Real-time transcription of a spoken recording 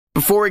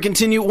Before we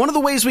continue, one of the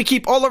ways we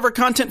keep all of our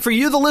content for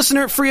you, the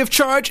listener, free of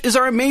charge is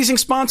our amazing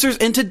sponsors,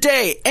 and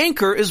today,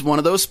 Anchor is one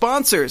of those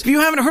sponsors. If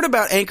you haven't heard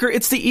about Anchor,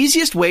 it's the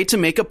easiest way to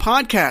make a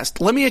podcast.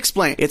 Let me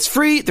explain. It's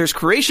free, there's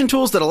creation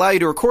tools that allow you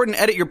to record and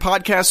edit your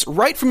podcasts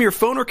right from your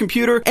phone or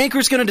computer.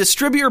 Anchor's going to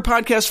distribute your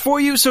podcast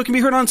for you so it can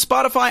be heard on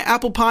Spotify,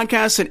 Apple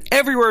Podcasts, and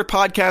everywhere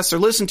podcasts are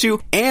listened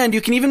to, and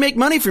you can even make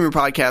money from your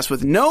podcast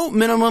with no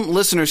minimum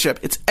listenership.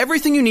 It's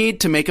everything you need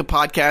to make a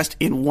podcast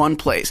in one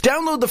place.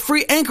 Download the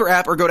free Anchor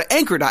app or go to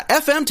anchor.fm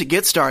to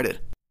get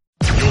started.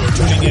 You're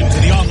tuning in to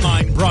the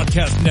online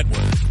broadcast network,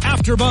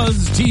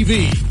 AfterBuzz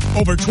TV.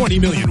 Over 20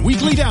 million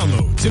weekly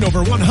downloads in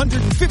over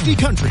 150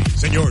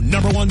 countries, and your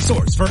number one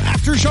source for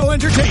after-show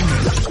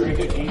entertainment.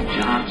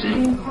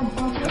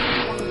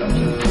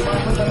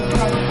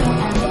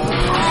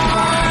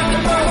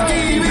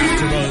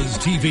 AfterBuzz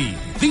TV,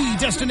 the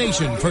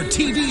destination for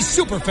TV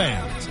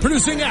superfans,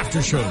 producing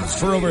aftershows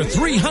for over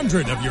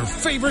 300 of your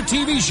favorite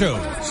TV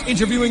shows,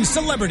 interviewing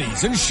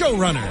celebrities and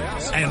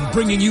showrunners, and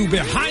bringing you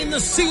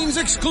behind-the-scenes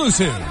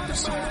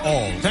exclusives.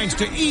 All thanks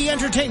to E!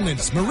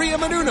 Entertainment's Maria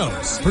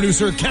Menounos,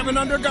 producer Kevin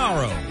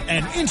Undergaro,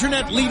 and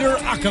internet leader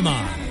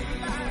Akamai.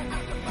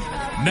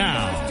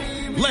 Now,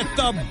 let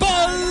the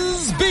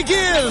buzz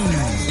begin!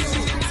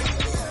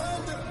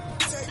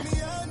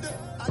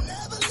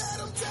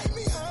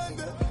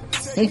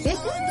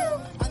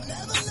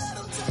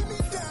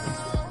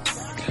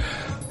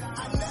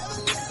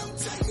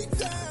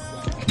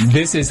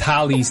 This is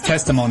Holly's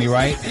testimony,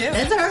 right?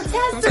 That's her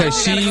testimony.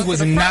 Because she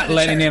was not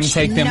letting them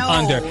take them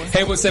under.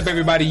 Hey, what's up,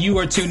 everybody? You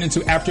are tuned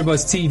into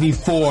AfterBuzz TV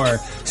for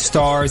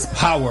Stars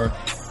Power.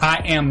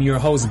 I am your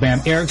host,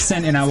 Bam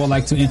Erickson, and I would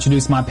like to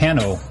introduce my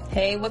panel.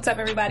 Hey, what's up,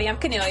 everybody? I'm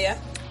Cornelia.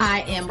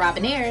 I am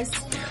Robin Ayers.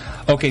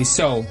 Okay,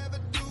 so,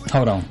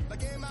 hold on.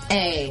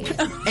 Hey,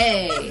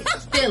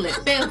 feel it.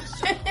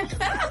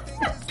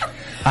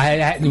 I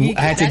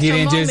had to get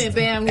in just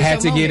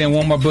had to get in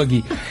one more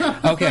boogie.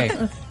 Okay,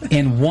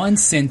 in one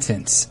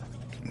sentence,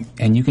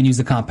 and you can use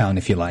a compound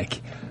if you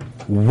like.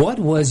 What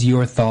was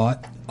your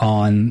thought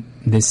on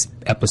this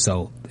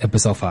episode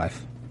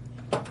 5?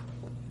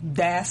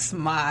 That's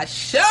my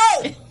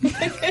show.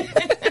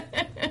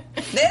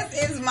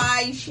 This is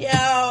my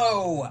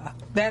show.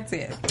 That's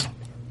it.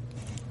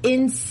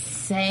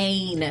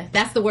 Insane.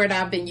 That's the word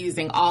I've been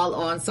using all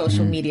on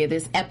social media.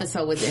 This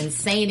episode was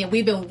insane, and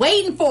we've been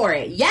waiting for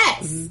it.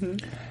 Yes.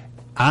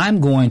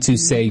 I'm going to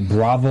say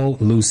bravo,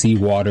 Lucy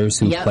Waters,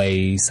 who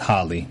plays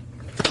Holly.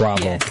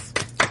 Bravo. Yes.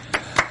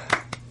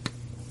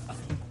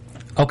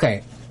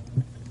 Okay.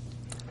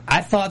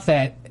 I thought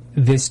that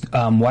this,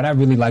 what I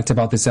really liked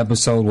about this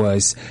episode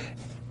was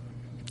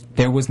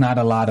there was not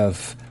a lot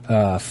of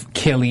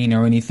killing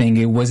or anything.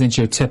 It wasn't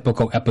your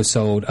typical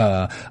episode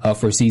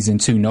for season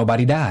 2.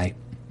 Nobody died.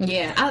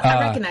 Yeah,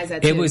 I recognize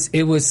that too.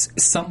 It was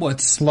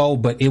somewhat slow,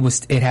 but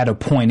it had a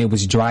point. It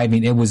was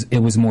driving. It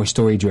was more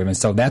story driven.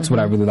 So that's what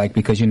I really like,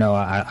 because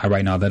I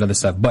write all that other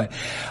stuff. But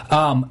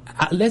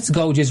let's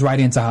go just right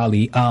into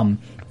Holly.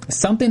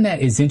 Something that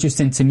is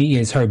interesting to me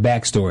is her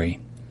backstory.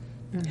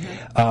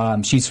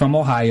 She's from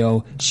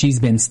Ohio.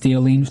 She's been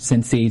stealing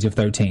since the age of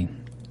 13.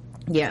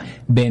 Yeah.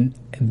 Been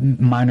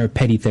minor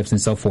petty thefts and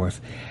so forth.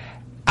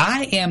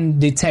 I am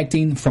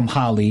detecting from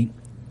Holly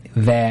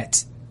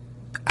that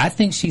I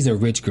think she's a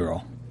rich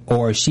girl,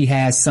 or she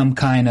has some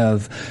kind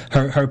of,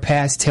 her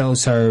past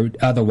tells her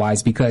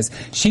otherwise, because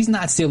she's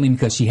not stealing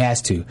because she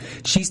has to.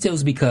 She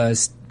steals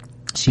because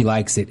she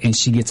likes it and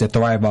she gets to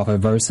thrive off it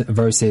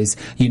versus,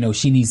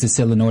 she needs to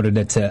steal in order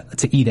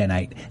to eat at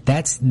night.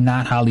 That's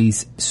not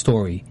Holly's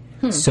story.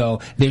 So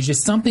there's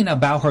just something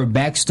about her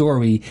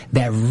backstory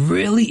that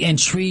really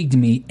intrigued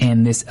me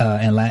in this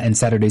in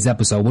Saturday's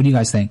episode. What do you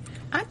guys think?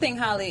 I think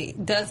Holly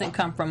doesn't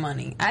come from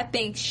money. I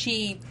think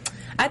she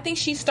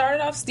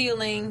started off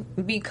stealing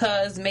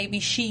because maybe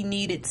she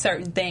needed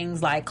certain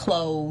things like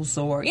clothes,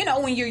 or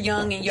when you're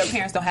young and your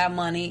parents don't have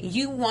money,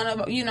 you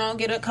want to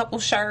get a couple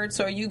shirts,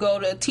 or you go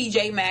to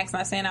TJ Maxx.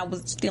 Not saying I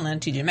was stealing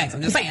at TJ Maxx.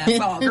 I'm just saying I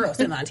saw a girl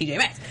stealing at TJ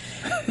Maxx,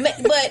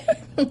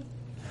 but.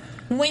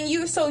 When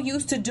you're so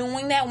used to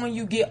doing that, when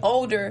you get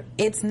older,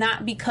 it's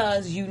not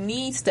because you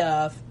need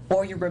stuff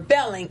or you're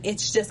rebelling.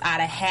 It's just out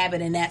of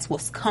habit, and that's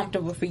what's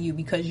comfortable for you,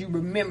 because you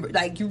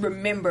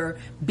remember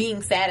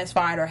being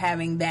satisfied or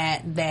having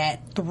that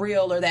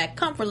thrill or that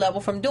comfort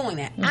level from doing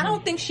that. I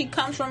don't think she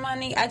comes from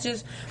money. I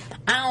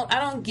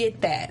don't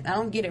get that. I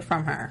don't get it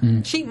from her.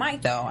 She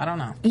might, though. I don't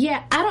know.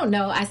 Yeah, I don't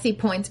know. I see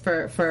points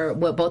for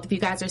what both of you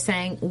guys are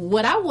saying.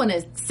 What I want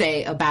to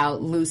say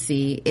about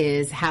Lucy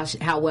is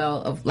how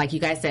well, like you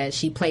guys said,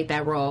 she played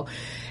that role.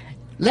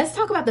 Let's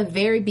talk about the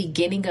very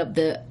beginning of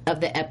the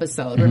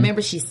episode.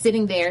 Remember, she's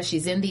sitting there,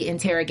 she's in the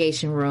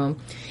interrogation room,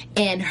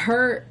 and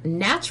her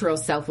natural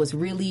self was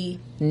really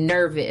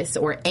nervous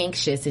or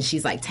anxious and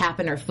she's like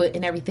tapping her foot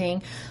and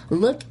everything.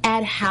 Look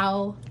at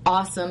how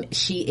awesome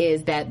she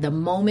is that the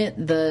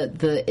moment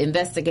the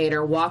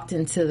investigator walked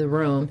into the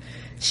room,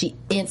 she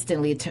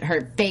instantly,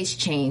 her face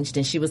changed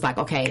and she was like,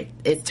 okay,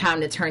 it's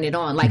time to turn it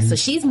on. Like, so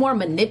she's more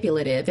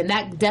manipulative, and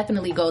that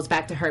definitely goes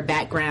back to her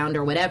background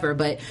or whatever,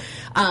 but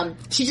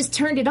she just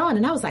turned it on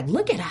and I was like,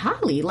 look at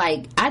Holly.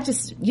 Like, I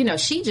just,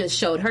 she just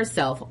showed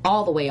herself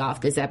all the way off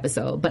this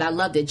episode, but I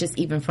loved it just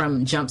even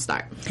from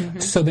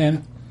Jumpstart. So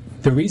then,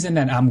 the reason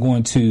that I'm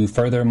going to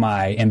further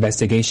my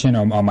investigation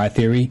or my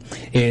theory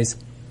is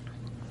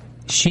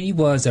she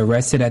was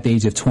arrested at the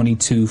age of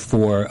 22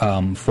 for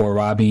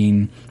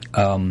robbing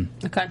a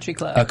country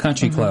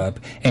club,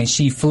 and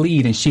she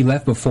fled and she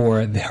left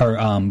before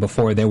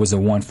there was a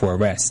warrant for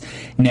arrest.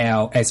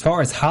 Now, as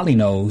far as Holly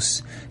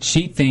knows,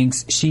 she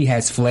thinks she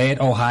has fled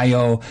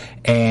Ohio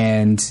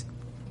and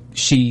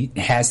she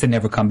has to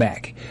never come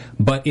back.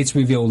 But it's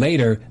revealed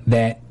later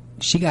that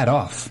she got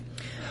off.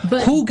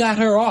 But who got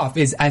her off?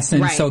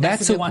 So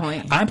that's who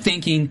I'm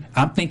thinking.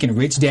 I'm thinking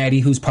Rich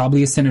Daddy, who's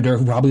probably a senator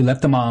who probably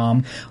left the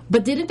mom.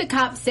 But didn't the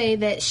cop say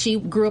that she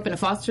grew up in a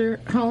foster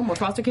home or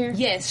foster care?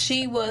 Yes,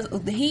 she was.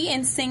 He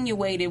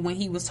insinuated when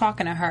he was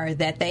talking to her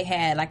that they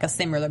had like a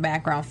similar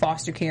background,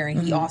 foster care,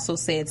 and he also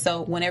said,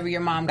 so whenever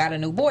your mom got a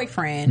new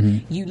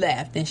boyfriend, you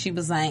left, and she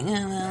was like,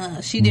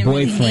 she didn't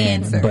really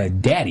answer.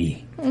 But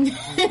Daddy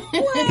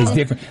is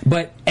different.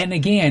 And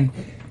again,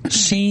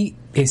 she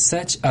is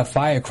such a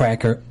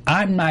firecracker.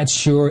 I'm not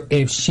sure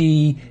if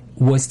she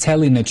was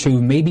telling the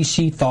truth. Maybe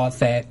she thought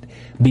that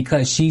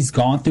because she's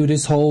gone through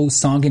this whole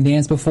song and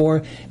dance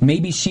before,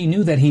 maybe she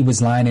knew that he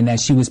was lying and that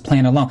she was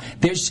playing along.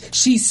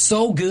 She's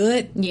so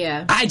good.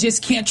 Yeah. I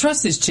just can't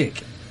trust this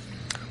chick.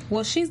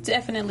 Well, she's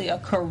definitely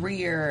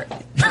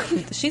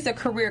she's a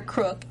career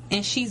crook,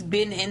 and she's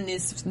been in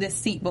this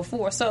seat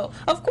before. So,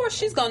 of course,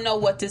 she's going to know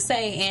what to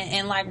say.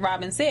 And like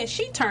Robin said,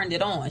 she turned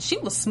it on. She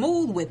was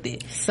smooth with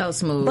it. So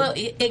smooth. But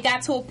it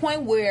got to a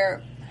point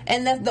where,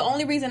 and that's the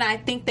only reason I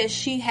think that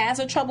she has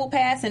a troubled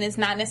past, and it's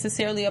not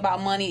necessarily about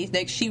money,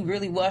 that she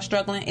really was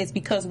struggling, is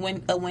because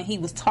when he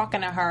was talking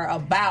to her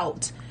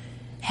about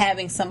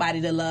having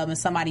somebody to love and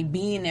somebody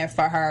being there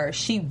for her,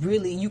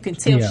 you can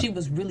tell she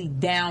was really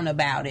down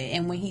about it.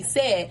 And when he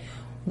said,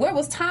 where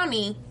was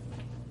Tommy?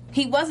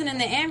 He wasn't in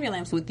the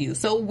ambulance with you.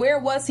 So where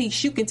was he?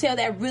 You can tell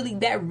that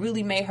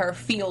really made her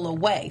feel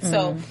away.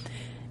 So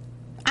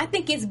I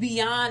think it's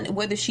beyond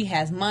whether she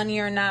has money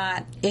or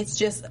not. It's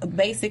just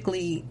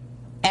basically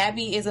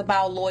Abby is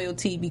about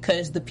loyalty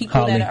because the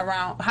people that are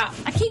around.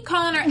 I keep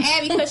calling her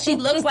Abby because she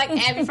looks like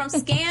Abby from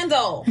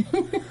Scandal.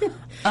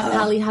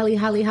 Holly. Oh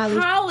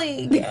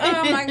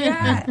my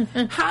God,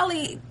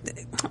 Holly.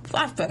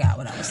 I forgot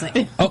what I was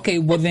saying. Okay,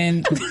 well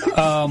then,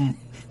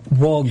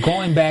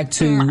 going back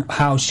to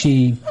how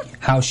she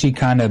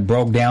kind of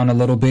broke down a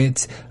little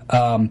bit.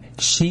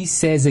 She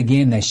says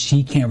again that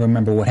she can't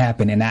remember what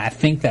happened, and I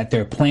think that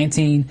they're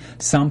planting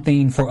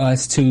something for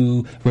us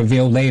to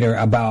reveal later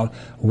about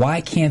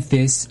why can't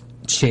this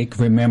chick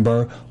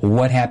remember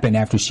what happened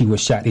after she was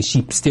shot? Is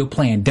she still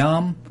playing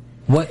dumb?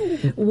 What?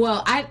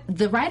 Well,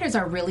 the writers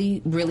are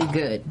really, really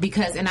good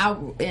because, and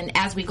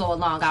as we go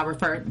along, I'll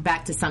refer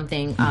back to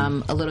something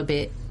a little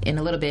bit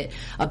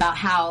about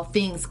how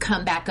things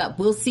come back up.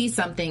 We'll see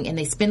something and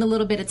they spend a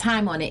little bit of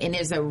time on it, and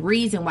there's a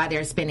reason why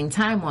they're spending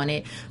time on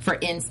it. For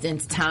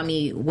instance,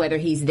 Tommy, whether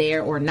he's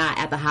there or not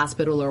at the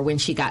hospital or when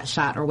she got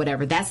shot or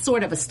whatever, that's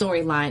sort of a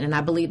storyline, and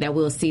I believe that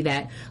we'll see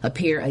that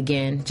appear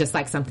again, just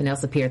like something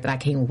else appeared that I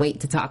can't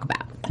wait to talk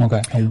about.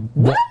 Okay.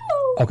 Woo!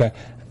 Okay.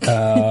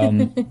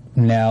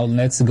 Now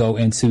let's go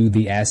into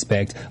the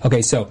aspect.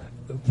 Okay, so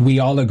we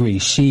all agree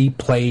she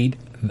played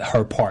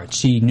her part.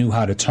 She knew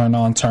how to turn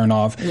on, turn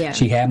off. Yeah.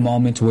 She had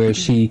moments where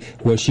she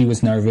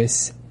was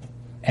nervous,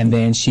 and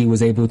then she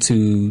was able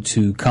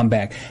to come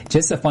back.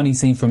 Just a funny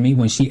scene for me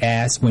when she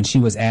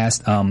was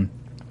asked,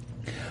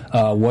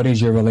 what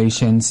is your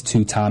relations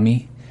to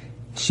Tommy?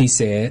 She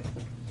said,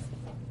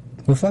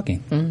 we're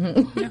fucking.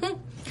 Mm-hmm.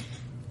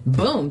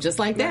 Boom, just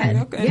like that.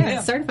 Okay. Yeah,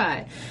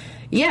 certified.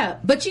 Yeah,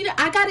 but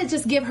I gotta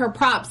just give her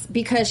props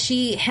because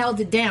she held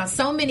it down.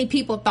 So many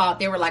people thought,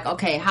 they were like,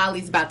 okay,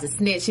 Holly's about to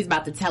snitch, she's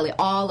about to tell it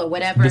all or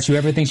whatever. Did you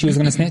ever think she was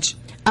gonna snitch?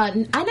 I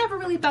never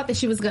really thought that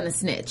she was gonna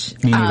snitch.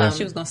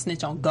 She was gonna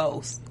snitch on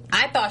Ghost.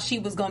 I thought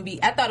it was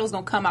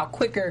gonna come out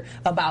quicker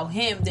about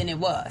him than it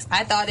was.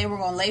 I thought they were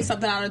gonna lay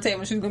something on the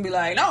table. She was gonna be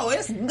like, no,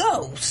 it's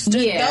Ghost.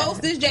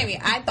 Ghost is Jamie.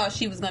 I thought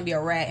she was gonna be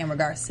a rat in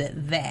regards to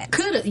that.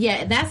 Could've,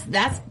 yeah,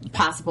 that's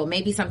possible.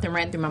 Maybe something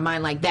ran through my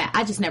mind like that.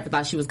 I just never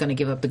thought she was gonna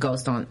give up the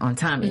Ghost on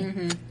Tommy.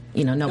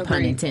 Mm-hmm. No Agreed.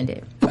 pun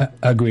intended.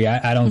 Agree.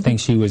 I don't think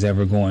she was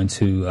ever going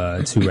to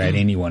rat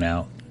anyone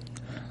out.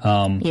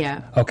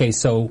 Yeah. Okay,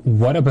 so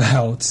what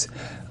about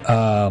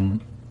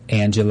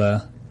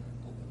Angela?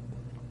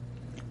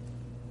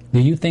 Do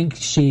you think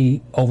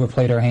she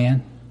overplayed her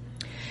hand?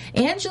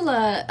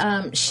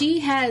 Angela, she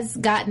has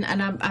gotten,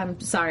 and I'm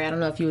sorry, I don't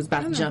know if you was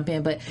about to jump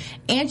in, but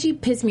Angie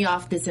pissed me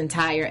off this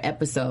entire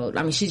episode.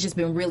 I mean, she's just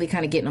been really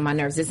kind of getting on my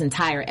nerves this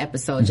entire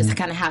episode, just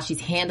kind of how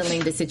she's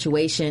handling the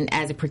situation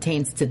as it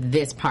pertains to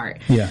this part.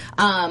 Yeah.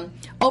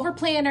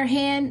 Overplaying her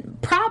hand,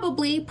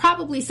 probably.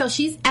 So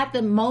she's, at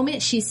the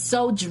moment, she's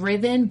so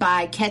driven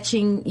by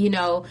catching,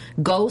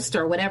 Ghost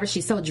or whatever.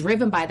 She's so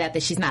driven by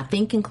that she's not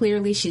thinking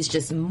clearly. She's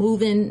just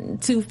moving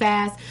too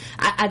fast.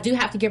 I do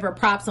have to give her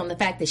props on the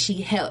fact that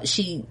she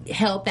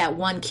held that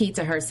one key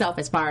to herself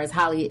as far as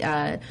Holly,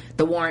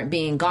 the warrant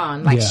being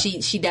gone. Like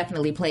she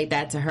definitely played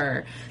that to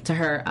her,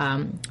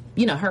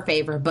 her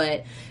favor.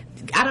 But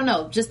I don't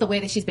know, just the way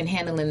that she's been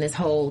handling this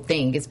whole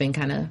thing, it's been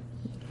kind of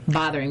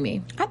bothering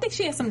me. I think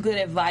she has some good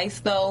advice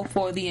though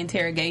for the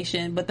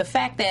interrogation, but the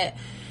fact that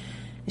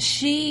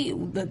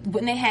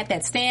when they had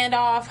that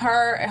standoff,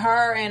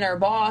 her and her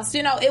boss,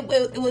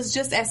 it was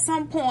just at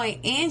some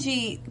point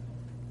Angie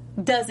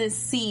doesn't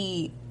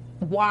see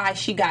why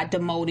she got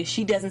demoted.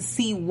 She doesn't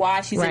see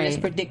why she's in this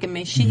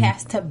predicament. She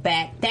has to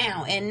back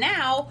down. And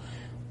now,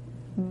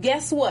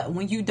 guess what?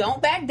 When you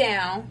don't back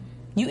down,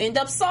 you end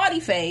up Saudi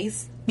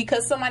face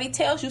because somebody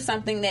tells you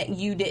something that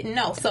you didn't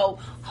know. So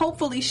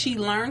hopefully she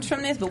learns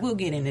from this, but we'll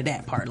get into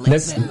that part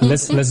later.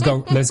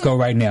 Let's go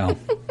right now.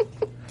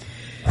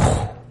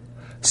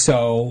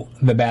 So,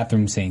 the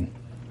bathroom scene.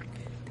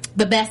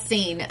 The best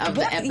scene of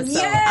the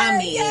episode. I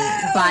mean,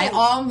 by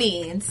all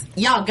means,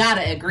 y'all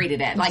gotta agree to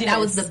that. Like, that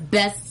was the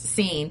best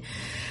scene.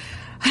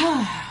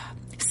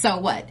 So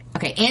what?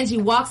 Okay,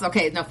 Angie walks.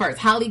 Okay, no, first,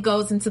 Holly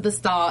goes into the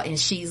stall and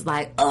she's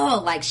like,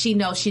 like she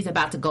knows she's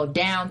about to go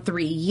down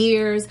 3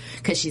 years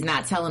because she's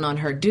not telling on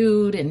her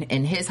dude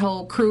and his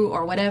whole crew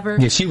or whatever.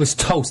 Yeah, she was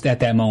toast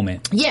at that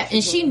moment. Yeah,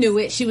 and she knew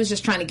it. She was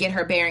just trying to get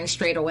her bearings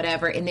straight or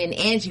whatever. And then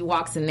Angie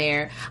walks in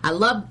there. I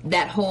love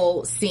that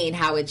whole scene,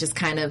 how it just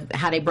kind of,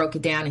 how they broke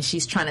it down and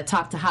she's trying to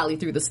talk to Holly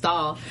through the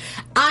stall.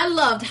 I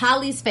loved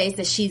Holly's face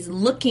as she's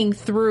looking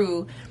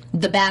through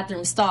the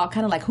bathroom stall,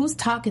 kind of like, who's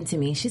talking to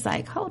me? She's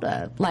like, hold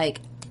up, like,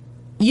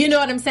 you know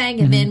what I'm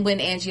saying? And then when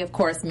Angie, of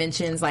course,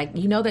 mentions, like,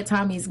 that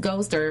Tommy's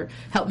ghost, or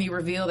help me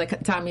reveal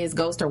that Tommy is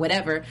ghost or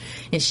whatever,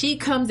 and she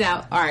comes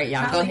out, all right,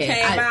 y'all, go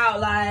ahead. Came out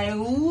like,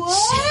 what?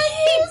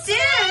 She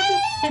did.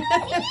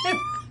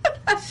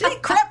 She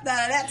crept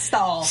out of that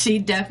stall. She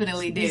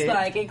definitely did. She's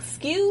like,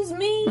 excuse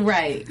me?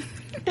 Right.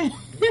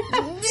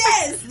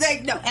 Yes.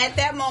 At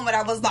that moment,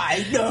 I was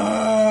like,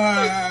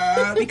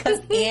 duh, because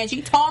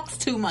Angie talks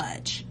too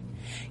much.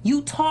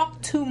 You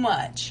talk too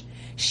much.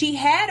 She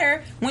had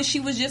her when she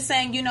was just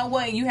saying, you know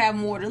what, you have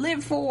more to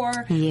live for.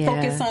 Yeah.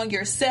 Focus on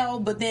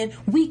yourself. But then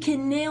we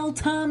can nail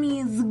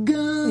Tommy's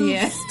ghost.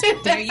 Yes.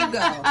 There you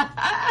go.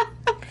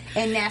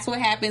 And that's what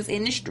happens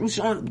in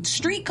the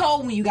street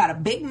code when you got a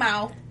big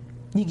mouth.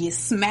 You get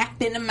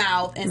smacked in the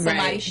mouth and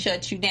somebody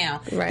shuts you down.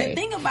 Right. The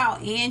thing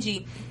about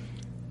Angie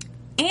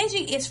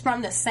is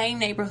from the same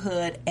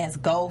neighborhood as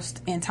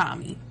Ghost and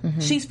Tommy.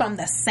 Mm-hmm. She's from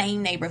the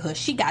same neighborhood.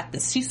 She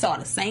saw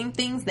the same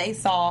things they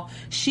saw.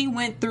 She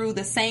went through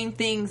the same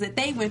things that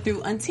they went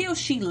through until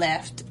she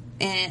left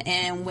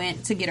and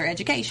went to get her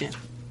education.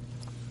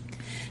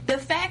 The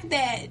fact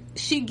that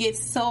she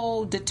gets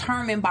so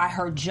determined by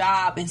her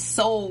job and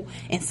so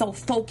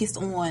focused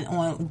on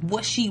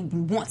what she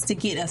wants to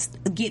get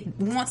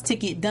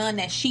done,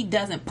 that she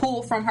doesn't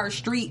pull from her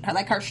street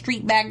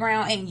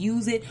background and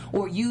use it,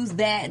 or use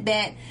that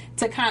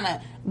to kind of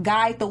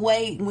guide the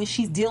way when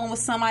she's dealing with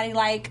somebody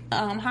like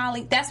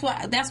Holly. That's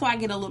why I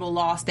get a little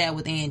lost at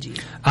with Angie.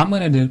 I'm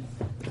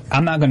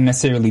not going to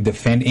necessarily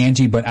defend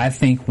Angie, but I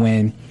think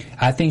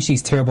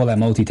she's terrible at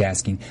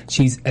multitasking.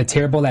 She's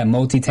terrible at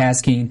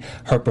multitasking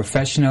her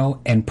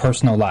professional and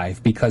personal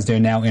life because they're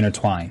now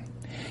intertwined.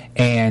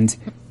 And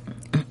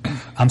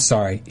I'm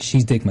sorry,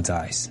 she's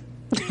digmatized.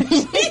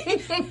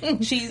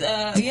 She's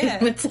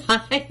digmatized.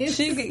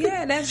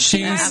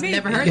 I've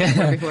never heard that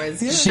word before.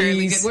 It's a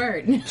really good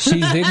word.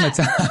 She's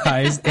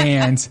digmatized,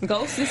 and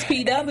Ghost is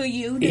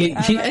PW.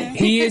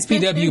 He is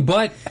PW,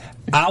 but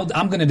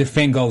I'm going to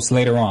defend Ghost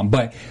later on.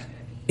 But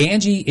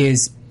Angie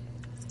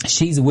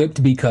she's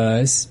whipped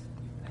because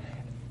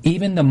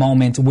even the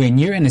moment when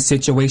you're in a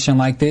situation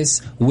like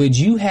this, would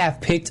you have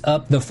picked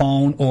up the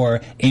phone or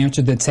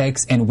answered the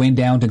text and went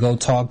down to go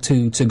talk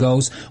to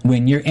Ghost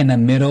when you're in the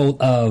middle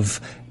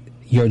of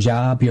your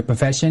job, your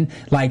profession?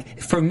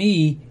 Like, for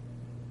me,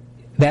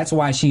 that's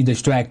why she's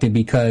distracted,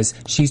 because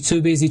she's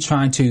too busy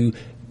trying to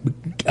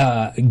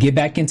get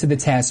back into the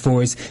task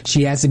force.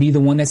 She has to be the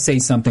one that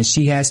says something.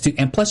 She has to,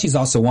 and plus she's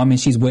also a woman.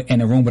 She's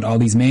in a room with all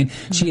these men.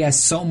 Mm-hmm. She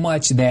has so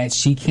much that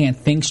she can't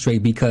think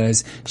straight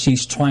because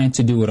she's trying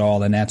to do it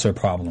all, and that's her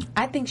problem.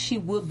 I think she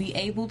would be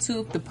able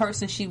to if the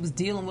person she was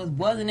dealing with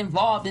wasn't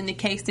involved in the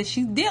case that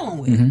she's dealing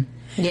with. Mm-hmm.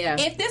 Yeah.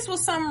 If this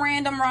was some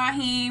random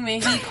Raheem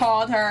and he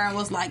called her and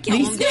was like, yo,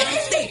 I'm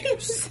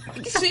downstairs,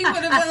 she would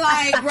have been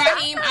like,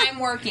 Raheem, I'm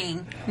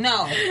working.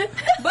 No.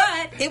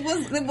 But it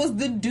was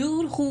the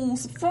dude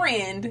whose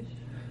friend,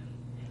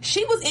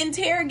 she was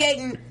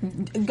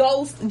interrogating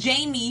Ghost,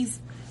 Jamie's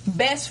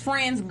best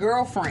friend's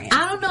girlfriend.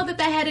 I don't know that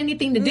had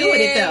anything to do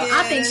with it, though.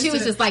 I think she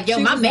was just like, yo,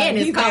 my man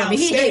is calling me.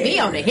 He hit me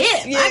on the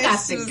hip. I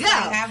got to go.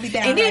 Like,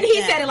 and then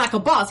he said it like a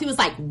boss. He was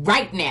like,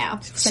 right now.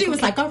 She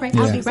was like, all right,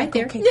 I'll be right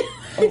there.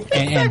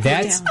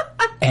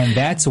 And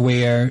that's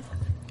where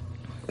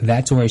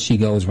she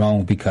goes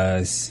wrong,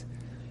 because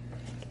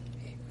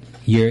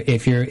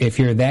if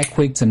you're that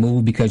quick to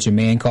move because your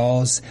man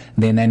calls,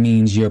 then that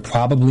means you're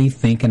probably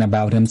thinking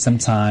about him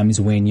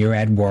sometimes when you're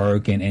at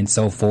work and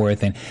so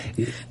forth. And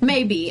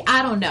maybe,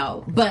 I don't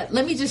know, but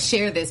let me just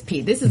share this,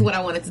 Pete. This is what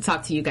I wanted to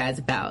talk to you guys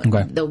about.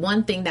 Okay. The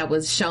one thing that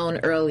was shown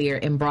earlier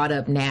and brought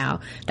up now,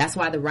 that's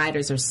why the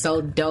writers are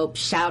so dope.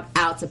 Shout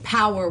out to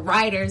Power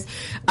Writers.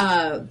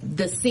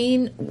 The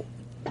scene,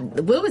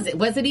 what was it?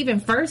 Was it even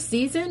first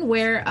season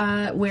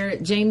where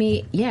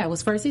Jamie? Yeah, it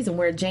was first season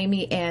where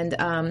Jamie and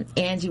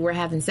Angie were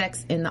having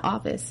sex in the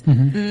office.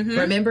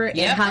 Remember? Yep,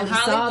 and Holly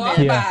saw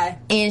them,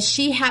 and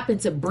she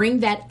happened to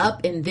bring that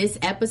up in this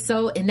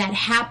episode, and that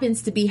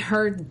happens to be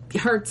her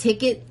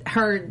ticket,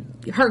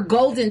 her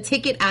golden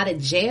ticket out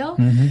of jail.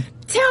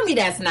 Tell me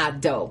that's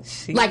not dope.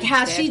 Like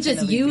how she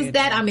just used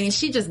that. I mean,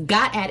 she just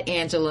got at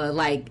Angela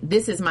like,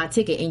 this is my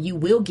ticket and you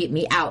will get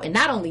me out. And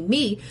not only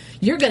me,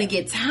 you're going to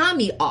get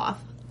Tommy off.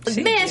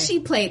 She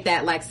played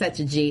that like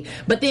such a G.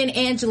 But then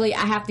Angela,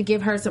 I have to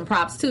give her some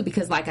props too,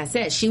 because like I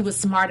said, she was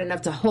smart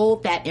enough to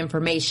hold that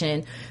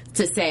information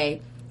to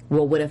say,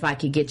 well, what if I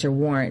could get your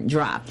warrant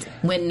dropped?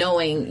 When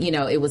knowing,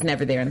 it was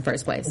never there in the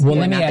first place. Well,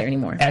 let me not there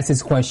anymore. Ask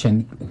this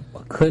question.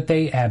 Could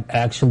they have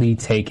actually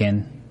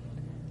taken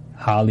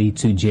Holly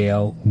to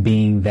jail,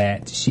 being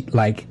that she,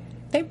 like...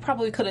 They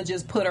probably could have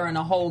just put her in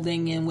a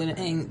holding and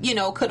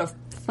could have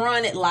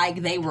fronted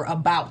like they were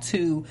about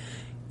to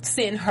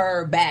send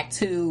her back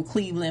to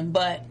Cleveland.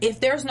 But if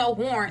there's no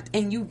warrant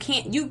and you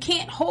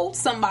can't hold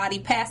somebody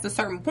past a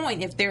certain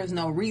point if there's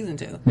no reason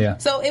to. Yeah.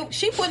 So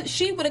she would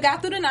have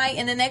got through the night,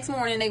 and the next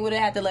morning they would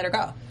have had to let her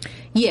go.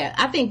 Yeah,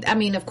 I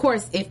mean, of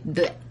course, if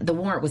the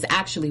warrant was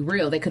actually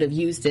real, they could have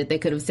used it. They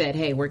could have said,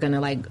 hey, we're going to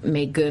like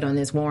make good on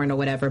this warrant or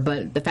whatever.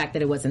 But the fact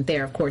that it wasn't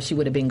there, of course, she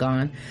would have been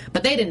gone.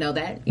 But they didn't know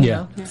that, you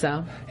know.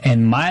 So.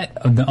 And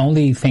the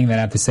only thing that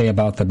I have to say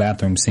about the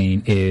bathroom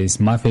scene is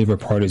my favorite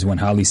part is when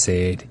Holly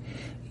said,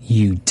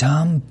 "You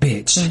dumb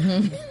bitch."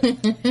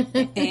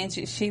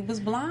 And she was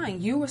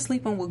blind. You were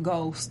sleeping with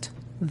Ghost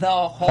the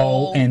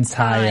whole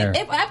entire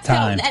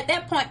time. At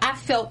that point, I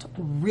felt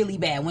really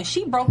bad. When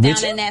she broke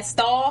down in that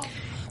stall,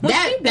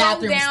 I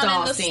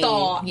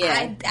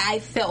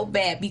felt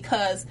bad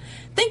because,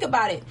 think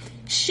about it.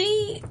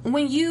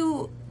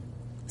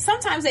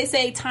 Sometimes they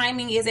say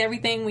timing is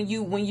everything when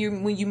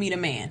you meet a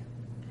man.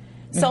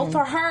 So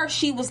for her,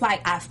 she was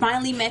like, I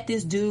finally met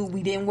this dude.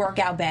 We didn't work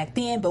out back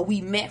then, but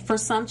we met for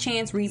some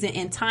chance reason,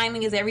 and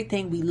timing is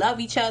everything. We love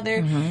each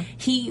other.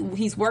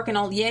 He's working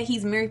on,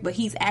 he's married, but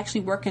he's actually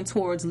working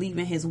towards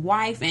leaving his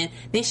wife. And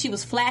then she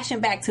was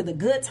flashing back to the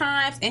good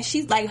times, and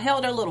she's like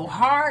held her little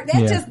heart.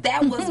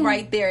 That was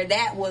right there.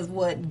 That was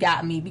what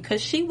got me,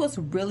 because she was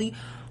really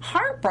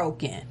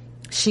heartbroken.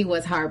 She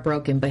was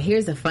heartbroken, but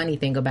here's the funny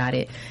thing about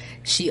it.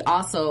 She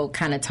also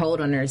kind of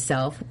told on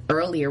herself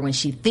earlier when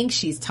she thinks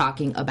she's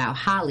talking about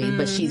Holly,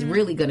 but she's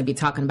really going to be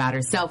talking about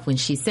herself when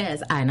she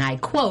says, and I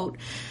quote,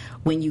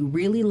 "When you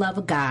really love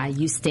a guy,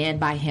 you stand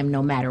by him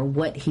no matter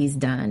what he's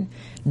done."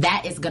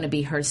 That is going to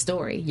be her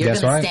story. You're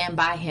going to stand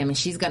by him, and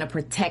she's going to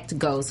protect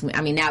Ghost.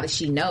 I mean, now that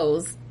she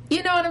knows,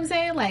 you know what I'm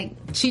saying? Like,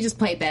 she just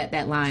played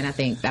that line. I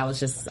think that was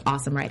just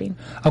awesome writing.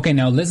 Okay,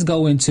 now let's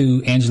go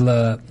into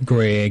Angela,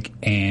 Greg,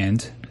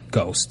 and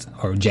Ghost,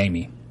 or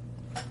Jamie.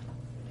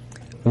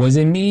 Was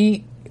it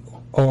me,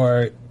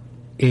 or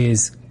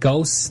is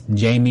Ghost,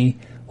 Jamie,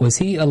 was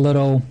he a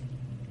little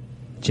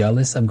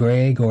jealous of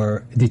Greg,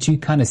 or did you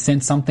kind of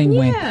sense something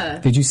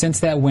did you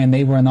sense that when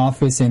they were in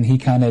office and he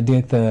kind of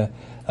did the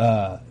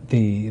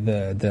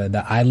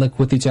eye look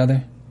with each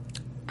other?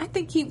 I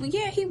think he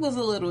was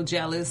a little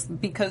jealous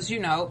because,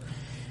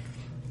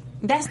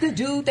 that's the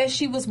dude that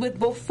she was with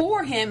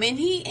before him, and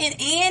he's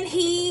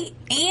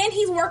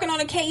working on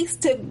a case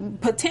to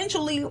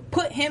potentially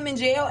put him in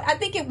jail. I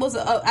think it was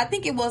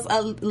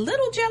a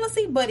little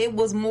jealousy, but it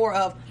was more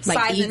of like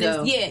sizing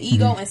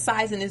ego. And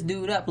sizing this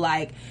dude up.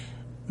 Like,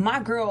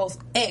 my girl's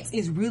ex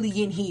is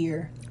really in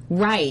here.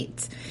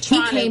 Right.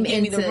 He came to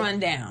give me the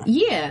rundown.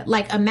 Yeah.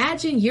 Like,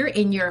 imagine you're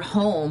in your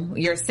home,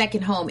 your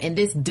second home, and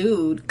this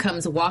dude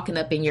comes walking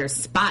up in your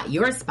spot.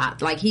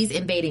 Like, he's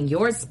invading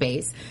your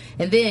space.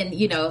 And then,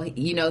 he's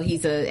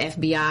a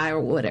FBI or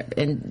whatever.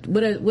 And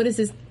what is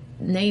his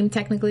name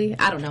technically?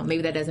 I don't know.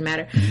 Maybe that doesn't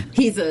matter.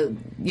 He's a,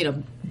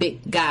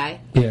 big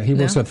guy. Yeah, he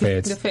works with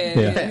feds. The feds.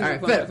 Yeah.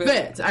 All right,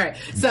 feds. All right.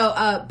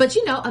 So, but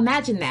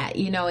imagine that,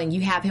 and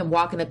you have him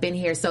walking up in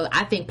here. So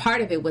I think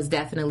part of it was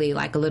definitely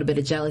like a little bit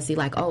of jealousy,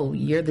 like, oh,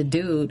 you're the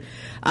dude.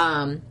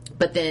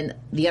 But then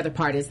the other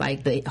part is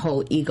like the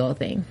whole ego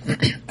thing.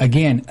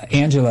 Again,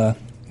 Angela,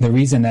 the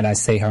reason that I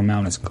say her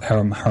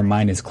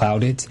mind is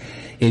clouded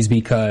is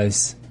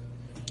because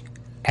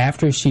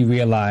after she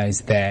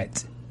realized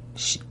that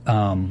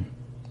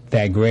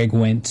that Greg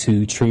went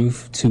to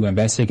Truth to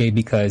investigate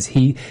because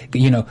he,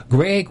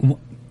 Greg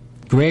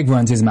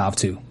runs his mouth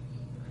too.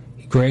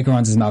 Greg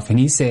runs his mouth, and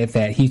he said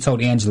that he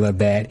told Angela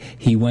that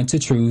he went to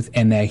Truth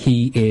and that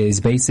he is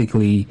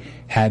basically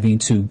having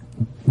to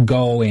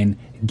go and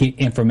get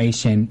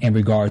information in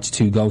regards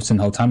to Ghost and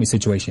the whole Tommy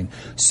situation.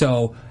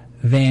 So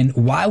then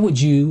why would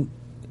you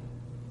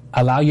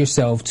allow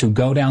yourself to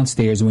go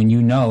downstairs when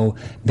you know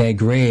that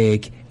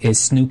Greg is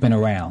snooping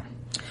around?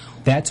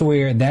 That's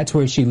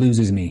where she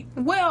loses me.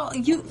 Well,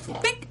 you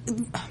think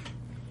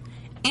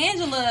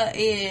Angela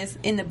is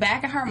in the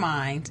back of her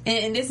mind,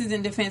 and this is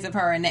in defense of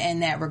her in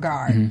that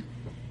regard. Mm-hmm.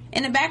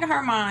 In the back of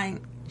her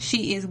mind,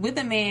 she is with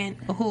a man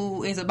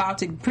who is about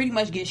to pretty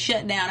much get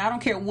shut down. I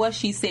don't care what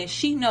she says.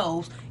 She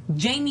knows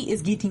Jamie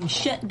is getting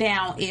shut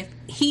down if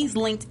he's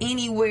linked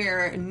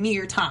anywhere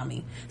near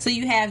Tommy. So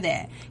you have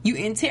that. You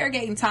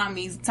interrogating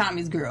Tommy's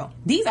girl.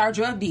 These are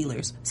drug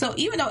dealers. So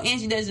even though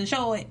Angie doesn't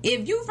show it,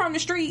 if you from the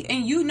street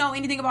and you know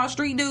anything about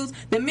street dudes,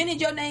 the minute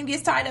your name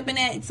gets tied up in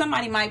that,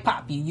 somebody might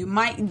pop you. You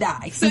might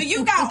die. So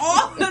you got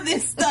all of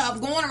this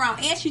stuff going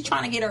around, and she's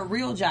trying to get her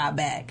real job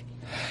back.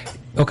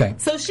 Okay.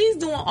 So she's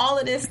doing all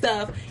of this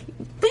stuff.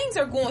 Things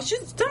are going.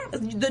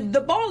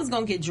 The ball is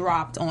going to get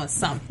dropped on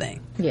something.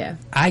 Yeah,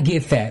 I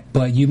get that,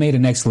 but you made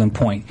an excellent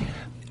point.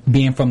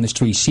 Being from the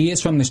street, she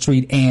is from the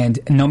street, and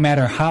no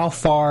matter how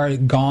far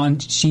gone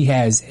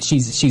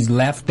she's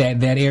left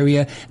that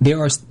area,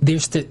 there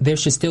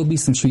should still be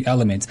some street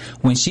elements.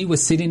 When she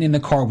was sitting in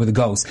the car with a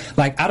Ghost,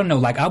 like I don't know,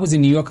 like I was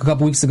in New York a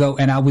couple weeks ago,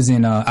 and I was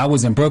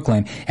in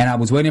Brooklyn, and I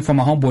was waiting for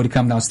my homeboy to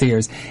come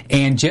downstairs,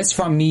 and just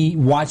from me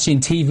watching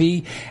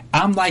TV,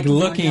 I'm like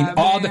looking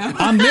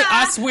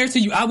I swear to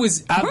you,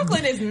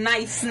 Brooklyn is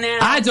nice now.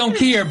 I don't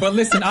care, but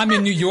listen, I'm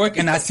in New York,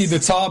 and I see the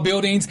tall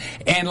buildings,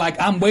 and like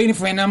I'm waiting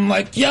for it, and I'm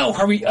like, yo,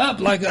 hurry up.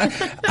 Like,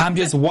 I'm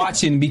just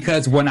watching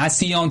because when I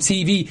see on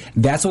TV,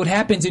 that's what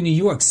happens in New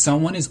York.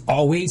 Someone is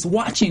always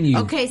watching you.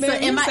 Okay, so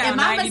am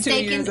I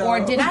mistaken, or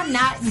did I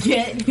not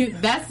get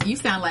you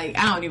sound like,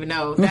 I don't even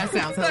know. That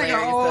sounds hilarious.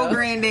 Like an old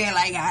granddad,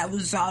 like I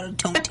was on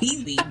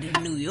TV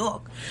in New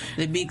York,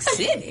 the big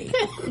city.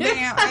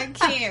 Damn, I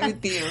can't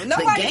with you.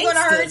 Nobody's going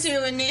to hurt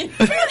you in this.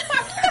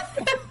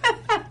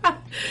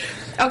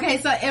 Okay,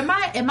 so am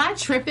I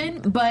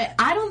tripping? But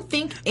I don't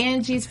think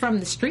Angie's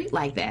from the street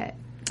like that.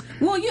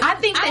 Well, I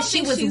think that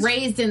she was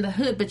raised in the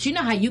hood, but you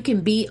know how you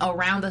can be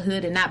around the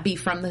hood and not be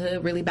from the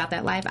hood, really about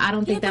that life. I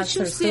don't think that's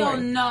her story. You still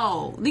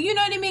know. You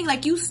know what I mean?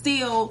 Like you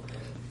still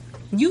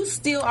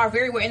are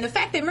very aware. And the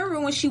fact that, remember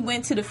when she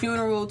went to the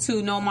funeral,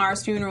 to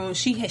Nomar's funeral,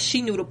 she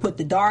knew to put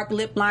the dark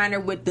lip liner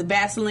with the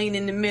Vaseline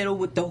in the middle,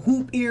 with the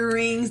hoop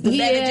earrings, the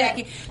leather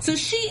jacket. So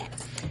she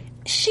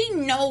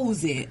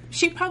knows it.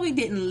 She probably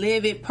didn't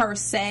live it per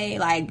se,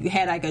 like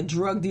had like a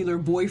drug dealer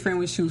boyfriend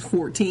when she was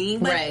 14.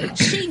 But right.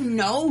 She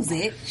knows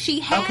it. She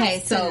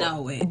has to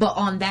know it. But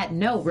on that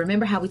note,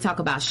 remember how we talk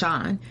about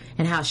Sean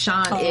and how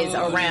Sean is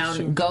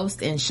around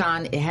Ghost, and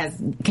Sean has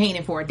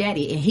Kanan for a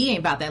daddy, and he ain't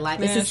about that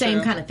life. It's the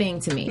same kind of thing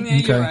to me. Yeah,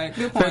 you're right.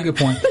 Good point. Very good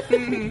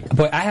point.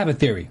 But I have a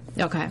theory.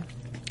 Okay.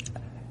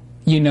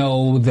 You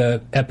know,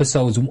 the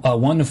episodes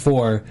 1 to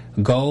 4,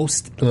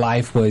 Ghost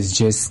life was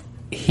just,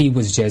 he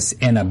was just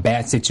in a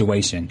bad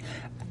situation.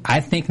 I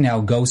think now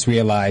Ghost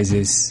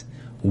realizes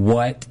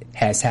what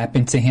has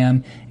happened to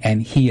him,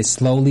 and he is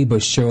slowly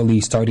but surely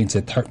starting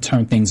to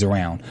turn things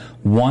around.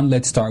 One,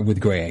 let's start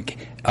with Greg.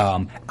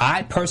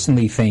 I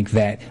personally think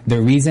that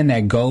the reason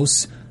that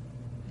Ghost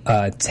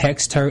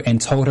texted her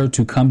and told her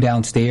to come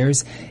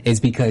downstairs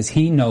is because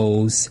he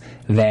knows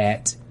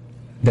that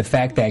the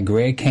fact that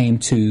Greg came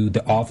to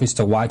the office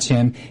to watch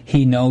him,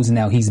 he knows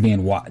now he's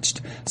being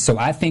watched. So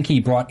I think he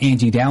brought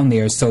Angie down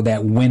there so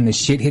that when the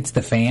shit hits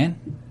the fan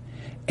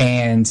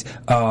and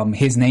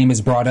his name is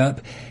brought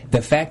up,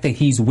 the fact that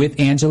he's with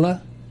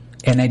Angela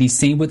and that he's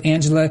seen with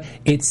Angela,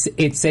 it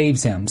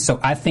saves him. So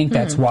I think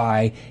that's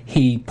why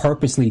he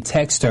purposely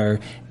texted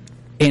her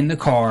in the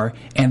car,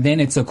 and then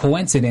it's a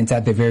coincidence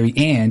at the very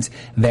end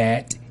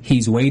that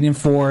he's waiting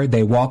for her,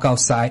 they walk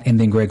outside, and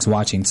then Greg's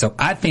watching. So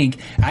I think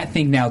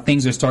now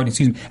things are starting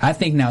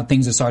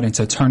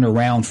to turn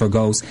around for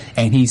Ghost,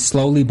 and he's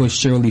slowly but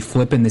surely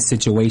flipping the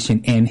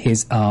situation in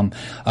his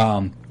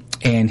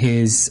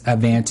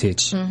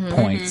advantage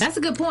points. That's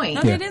a good point.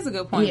 No, that is a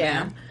good point.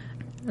 Yeah.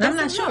 I'm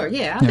not sure.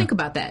 Yeah, I'll think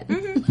about that.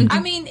 I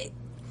mean,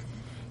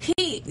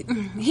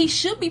 he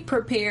should be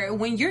prepared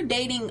when you're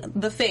dating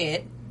the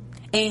Fed.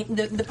 And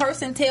the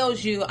person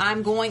tells you,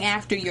 I'm going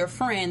after your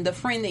friend, the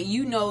friend that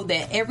you know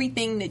that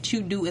everything that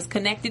you do is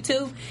connected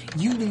to,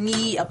 you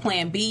need a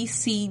plan B,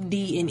 C,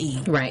 D, and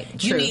E. Right.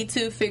 You need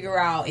to figure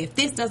out, if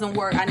this doesn't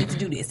work, I need to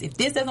do this. If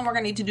this doesn't work,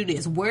 I need to do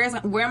this. Where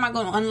am I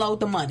going to unload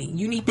the money?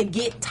 You need to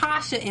get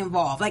Tasha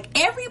involved. Like,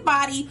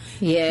 everybody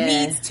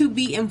needs to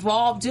be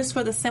involved just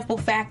for the simple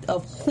fact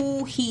of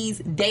who he's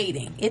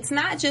dating. It's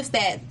not just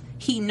that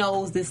he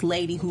knows this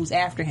lady who's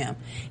after him.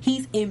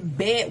 He's in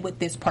bed with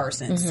this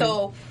person.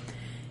 So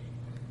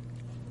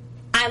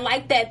I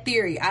like that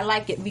theory. I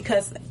like it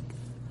because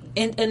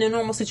in a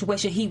normal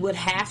situation, he would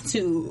have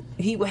to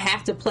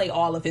play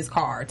all of his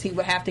cards. He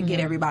would have to get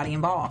everybody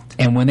involved.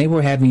 And when they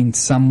were having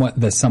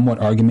somewhat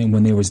argument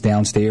when they was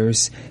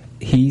downstairs,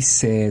 he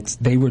said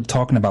they were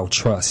talking about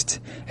trust,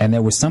 and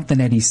there was something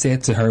that he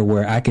said to her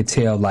where I could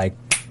tell, like,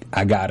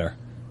 I got her.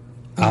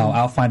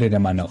 I'll find it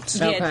in my notes.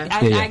 Yeah,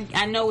 Okay.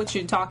 I know what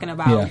you're talking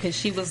about, because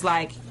she was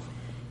like,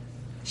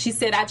 she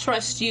said, I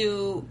trust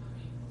you.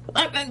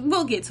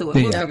 We'll get to it.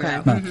 Yeah. We'll figure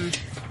it out.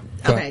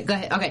 Okay, go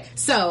ahead. Okay,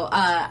 so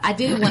I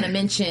did want to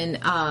mention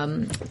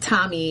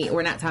Tommy,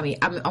 or not Tommy.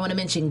 I want to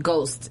mention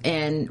Ghost,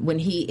 and when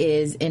he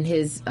is in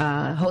his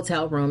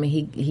hotel room and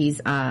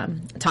he's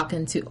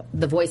talking to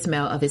the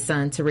voicemail of his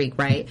son Tariq,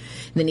 right?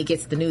 And then he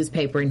gets the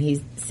newspaper and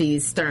he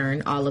sees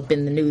Stern all up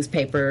in the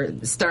newspaper.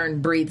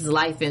 Stern breathes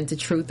life into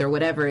truth, or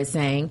whatever it's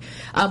saying.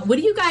 What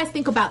do you guys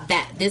think about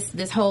that?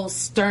 This whole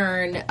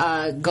Stern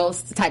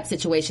Ghost type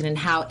situation and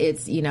how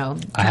it's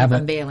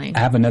unveiling. I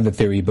have another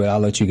theory, but I'll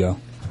let you go.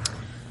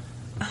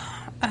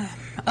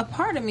 A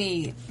part of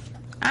me,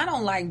 I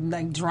don't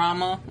like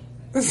drama,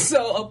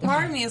 so a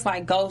part of me is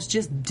like, Ghost,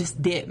 just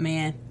dip,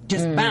 man,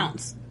 just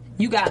bounce.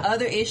 You got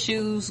other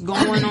issues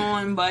going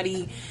on,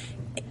 buddy.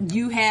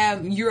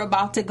 You're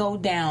about to go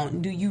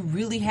down. Do you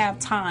really have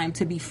time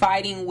to be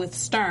fighting with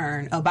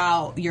Stern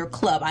about your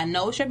club? I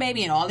know it's your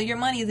baby and all of your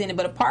money is in it,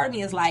 but a part of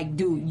me is like,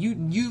 dude,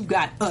 you've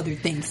got other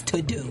things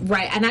to do.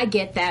 Right, and I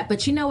get that.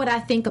 But you know what I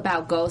think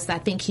about Ghost? I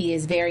think he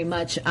is very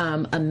much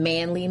a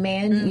manly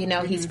man. Mm-hmm. You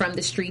know, he's from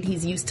the street.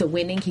 He's used to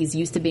winning. He's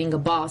used to being a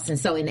boss. And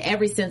so in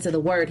every sense of the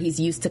word,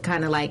 he's used to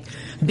kind of like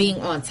being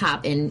on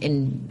top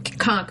and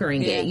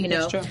conquering it, you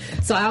know? That's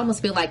true. So I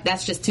almost feel like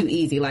that's just too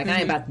easy. Like, I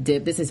ain't about to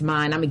dip. This is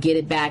mine. I'm going to get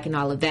it back and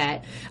all of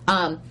that.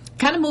 Kind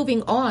of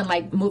moving on,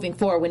 like moving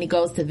forward when he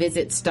goes to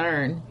visit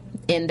Stern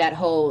in that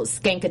whole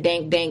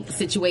skank-a-dank-dank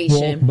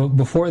situation. Well, but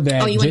before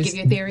that, you want to give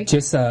your theory?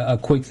 Just a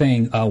quick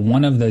thing.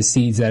 One of the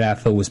seeds that I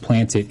feel was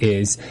planted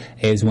is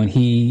when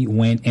he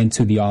went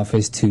into the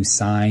office to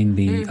sign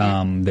the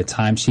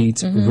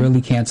timesheets.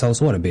 Really,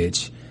 Cantos, what a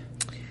bitch.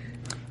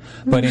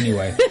 But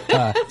anyway,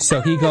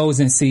 so he goes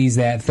and sees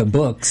that the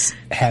books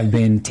have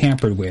been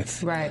tampered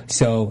with. Right.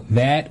 So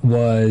that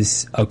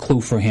was a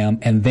clue for him.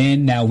 And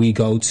then now we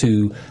go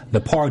to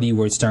the party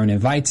where Stern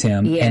invites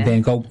him. Yeah. And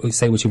then go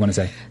say what you want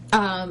to say.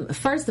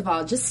 First of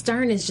all, just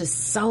Stern is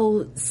just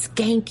so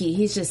skanky.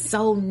 He's just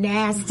so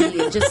nasty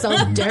and just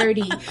so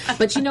dirty.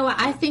 But you know what?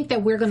 I think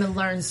that we're going to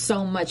learn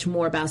so much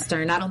more about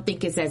Stern. I don't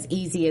think it's as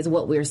easy as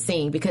what we're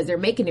seeing, because they're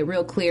making it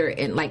real clear,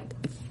 and like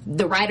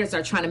the writers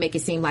are trying to make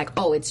it seem like,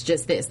 oh, it's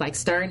just this. Like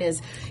Stern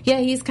is,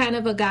 he's kind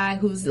of a guy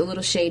who's a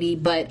little shady,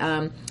 but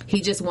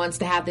he just wants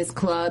to have this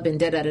club and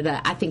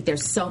da-da-da-da. I think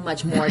there's so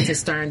much more to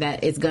Stern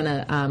that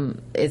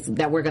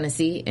that we're gonna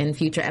see in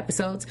future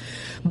episodes.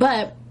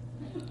 But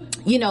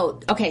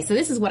okay, so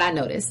this is what I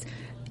noticed.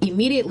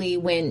 Immediately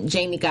when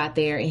Jamie got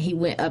there and he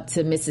went up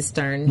to Mrs.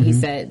 Stern, he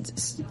said,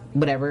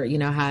 whatever,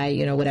 hi,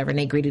 whatever, and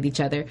they greeted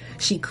each other.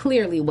 She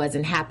clearly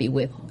wasn't happy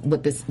with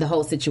the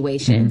whole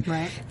situation.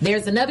 Right.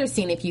 There's another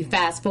scene, if you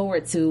fast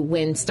forward to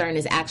when Stern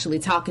is actually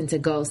talking to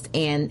Ghost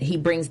and he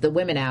brings the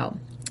women out.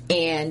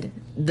 And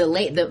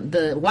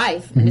the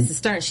wife, Mrs.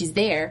 Stern, she's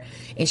there,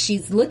 and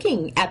she's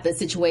looking at the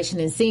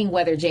situation and seeing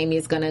whether Jamie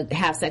is going to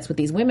have sex with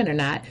these women or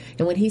not.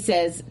 And when he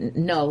says,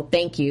 no,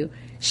 thank you,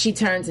 she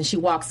turns and she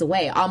walks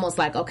away, almost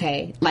like,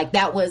 okay, like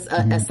that was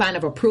a sign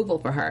of approval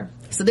for her.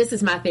 So this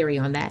is my theory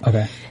on that.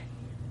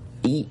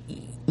 Okay.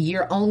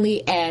 You're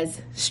only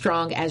as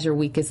strong as your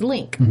weakest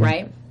link,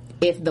 right?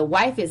 If the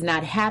wife is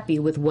not happy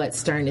with what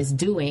Stern is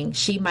doing,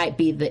 she might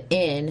be the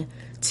in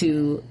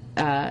to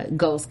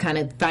Ghost kind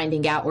of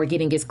finding out or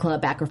getting his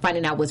club back or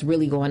finding out what's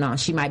really going on.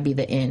 She might be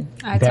the in.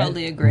 I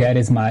totally agree. That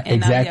is my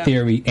exact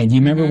theory. And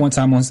you remember one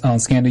time on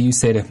Scandal you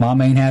said, if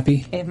mama ain't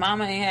happy? If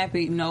mama ain't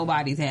happy,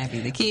 nobody's happy.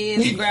 The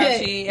kids,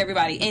 grouchy,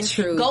 everybody. And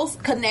True. Ghost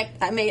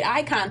I made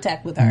eye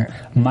contact with her.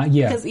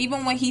 Because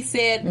even when he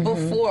said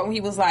before, when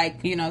he was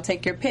like,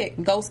 take your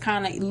pick, Ghost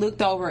kind of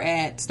looked over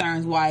at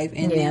Stern's wife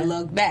and then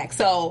looked back.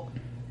 So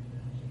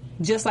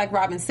just like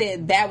Robin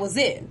said, that was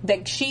it.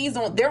 That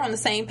they're on the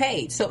same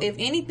page. So if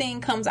anything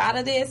comes out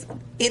of this,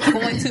 it's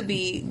going to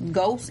be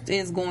Ghost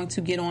is going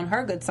to get on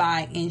her good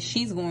side, and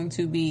she's going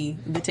to be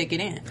the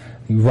ticket in.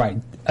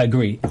 Right,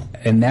 agree.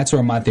 And that's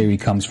where my theory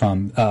comes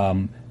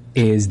from.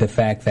 Is the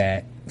fact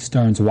that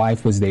Stern's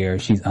wife was there,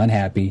 she's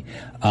unhappy,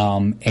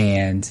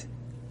 and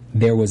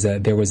there was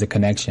a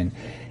connection.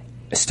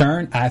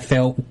 Stern, I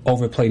felt,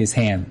 overplayed his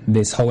hand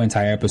this whole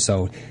entire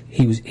episode.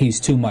 He's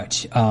too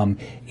much.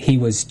 He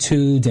was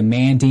too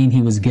demanding.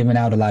 He was giving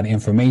out a lot of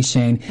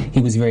information.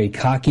 He was very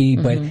cocky.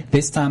 But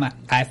this time,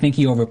 I think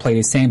he overplayed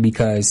his hand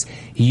because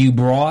you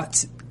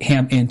brought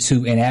him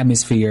into an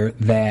atmosphere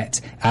that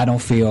I don't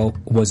feel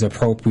was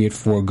appropriate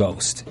for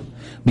Ghost.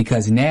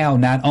 Because now,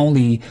 not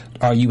only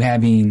are you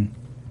having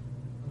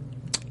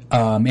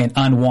an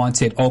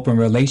unwanted open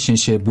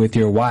relationship with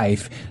your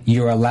wife,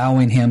 you're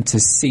allowing him to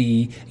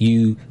see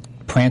you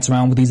prance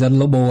around with these other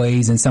little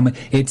boys, and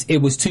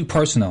it was too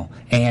personal.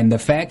 And the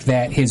fact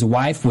that his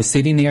wife was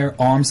sitting there,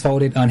 arms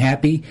folded,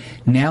 unhappy.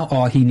 Now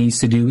all he needs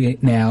to do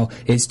now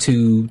is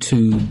to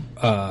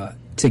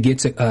get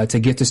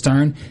to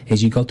Stern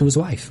is you go through his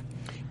wife.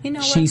 You know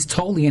what? She's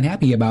totally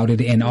unhappy about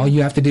it, and all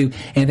you have to do.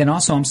 And then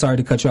also, I'm sorry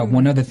to cut you off.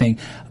 One other thing,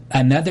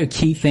 another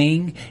key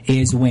thing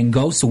is when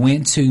Ghost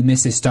went to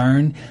Mrs.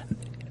 Stern,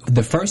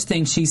 the first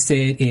thing she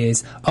said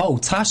is, "Oh,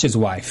 Tasha's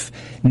wife."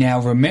 Now,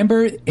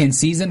 remember in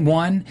season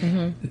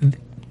 1,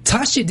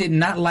 Tasha did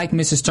not like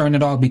Mrs. Stern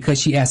at all because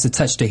she asked to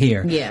touch the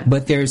hair. Yeah.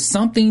 But there's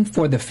something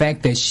for the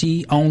fact that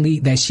she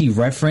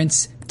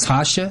referenced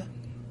Tasha.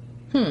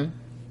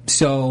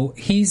 So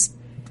he's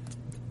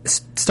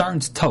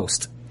Stern's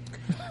toast.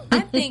 I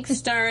think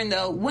Stern,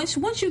 though,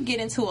 once you get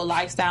into a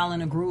lifestyle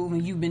and a groove,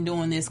 and you've been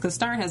doing this, because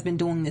Stern has been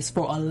doing this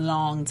for a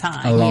long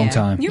time. A long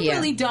time. You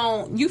really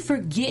don't. You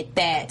forget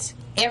that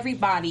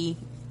everybody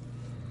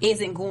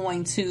isn't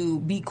going to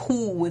be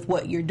cool with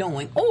what you're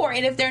doing.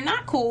 And if they're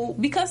not cool,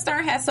 because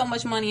Stern has so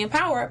much money and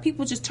power,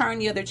 people just turn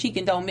the other cheek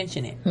and don't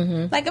mention it.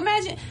 Like,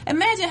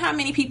 imagine how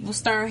many people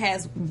Stern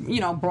has,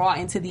 brought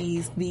into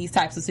these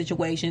types of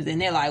situations, and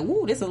they're like,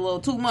 "Woo, this is a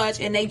little too much,"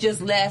 and they just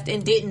left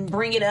and didn't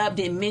bring it up,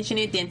 didn't mention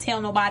it, didn't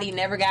tell nobody,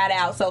 never got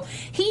out. So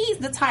he's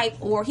the type,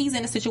 or he's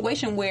in a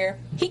situation where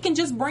he can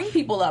just bring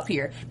people up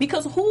here,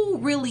 because who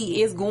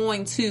really is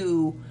going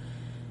to...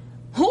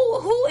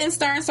 Who in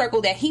Stern's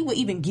circle that he would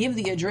even give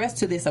the address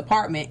to this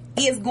apartment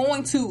is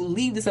going to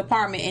leave this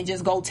apartment and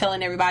just go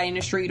telling everybody in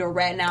the street or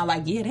right now,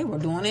 like, yeah, they were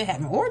doing it,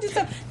 having orgies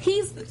stuff.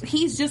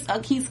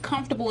 He's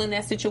comfortable in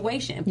that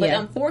situation. But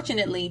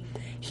unfortunately,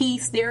 he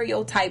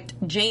stereotyped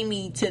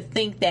Jamie to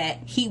think that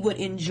he would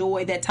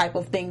enjoy that type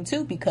of thing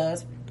too,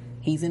 because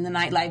he's in the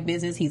nightlife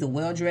business. He's a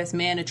well-dressed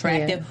man,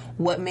 attractive. Yeah.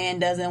 What man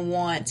doesn't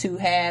want to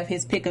have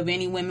his pick of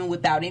any women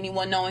without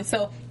anyone knowing?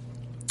 So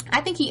I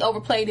think he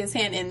overplayed his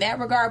hand in that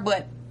regard,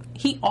 but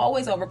he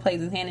always overplays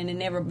his hand and it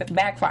never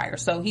backfires.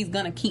 So he's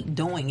going to keep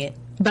doing it.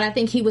 But I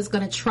think he was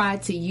going to try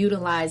to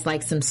utilize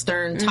like some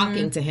Stern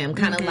talking to him,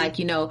 kind of like,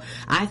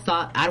 I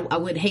thought I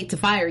would hate to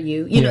fire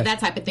you, know, that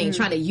type of thing,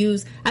 trying to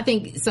use, I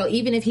think, so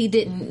even if he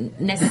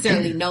didn't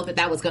necessarily know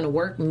that was going to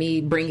work,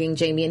 me bringing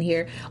Jamie in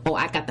here,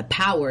 I got the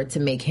power to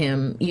make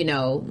him,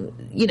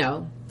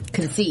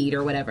 concede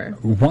or whatever.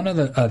 One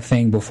other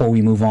thing before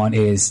we move on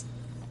is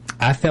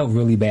I felt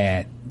really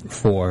bad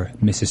for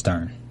Mrs.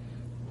 Stern.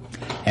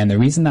 And the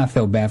reason I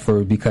felt bad for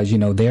her because,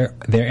 they're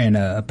in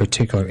a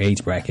particular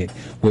age bracket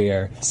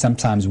where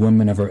sometimes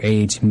women of her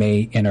age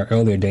in her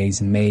earlier days,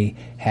 may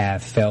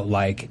have felt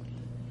like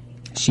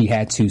she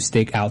had to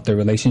stick out the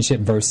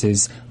relationship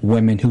versus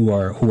women who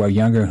are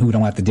younger and who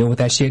don't have to deal with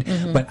that shit.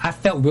 But I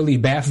felt really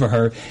bad for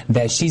her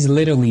that she's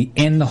literally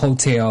in the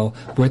hotel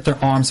with her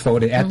arms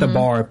folded at the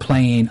bar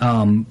playing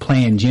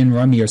gin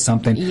rummy or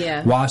something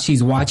while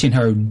she's watching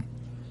her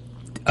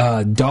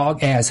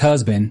dog ass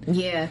husband.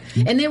 Yeah.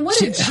 And then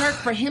what a jerk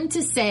for him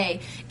to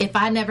say, if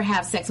I never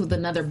have sex with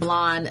another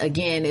blonde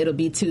again, it'll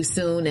be too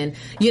soon. And,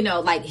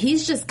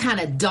 he's just kind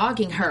of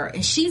dogging her.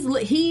 And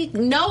he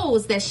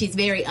knows that she's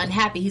very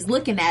unhappy. He's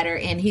looking at her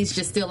and he's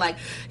just still like,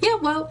 yeah,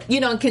 well,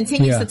 and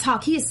continues to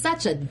talk. He is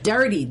such a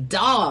dirty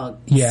dog.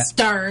 Yeah.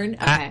 Stern.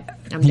 Okay.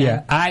 I'm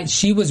done.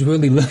 She was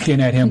really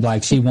looking at him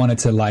like she wanted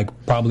to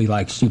probably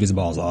shoot his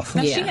balls off.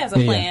 Now, she has a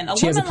plan. A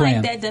woman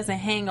like that doesn't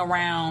hang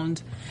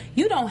around.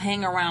 You don't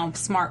hang around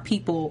smart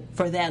people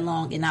for that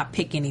long and not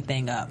pick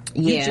anything up.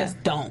 You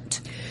just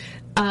don't.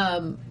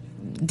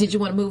 Did you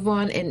want to move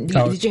on? And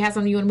did you have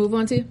something you want to move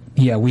on to?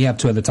 Yeah, we have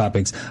 2 other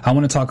topics. I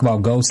want to talk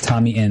about Ghost,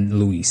 Tommy, and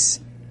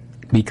Luis.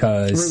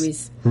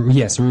 Because...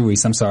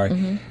 Ruiz. I'm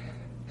sorry.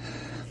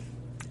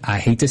 I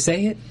hate to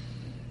say it,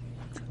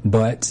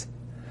 but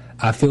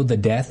I feel the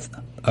death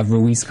of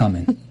Ruiz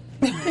coming.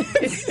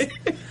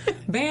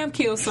 Bam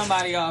kills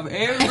somebody off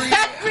every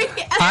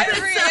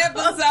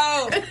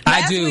episode.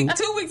 I do.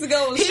 2 weeks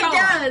ago was Sean. He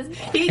does.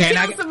 He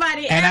kills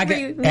somebody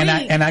every week.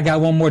 And I got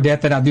one more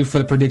death that I'll do for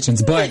the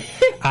predictions. But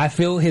I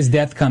feel his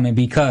death coming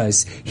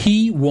because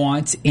he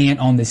wants in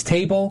on this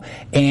table.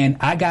 And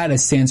I got a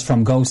sense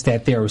from Ghost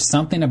that there was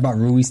something about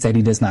Ruiz that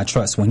he does not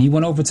trust. When he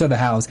went over to the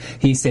house,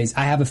 he says,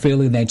 I have a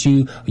feeling that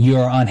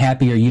you're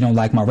unhappy or you don't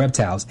like my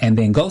reptiles. And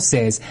then Ghost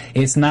says,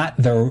 it's not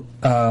the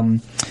what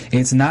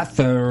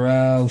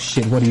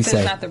do you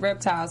say? It's not the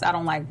reptiles. I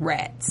don't like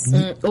rats.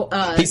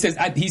 He says,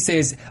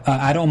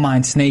 I don't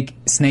mind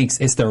snakes.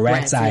 It's the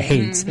rats I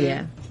hate.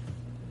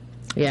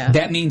 Yeah.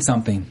 That means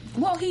something.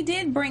 Well, he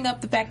did bring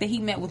up the fact that he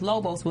met with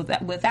Lobos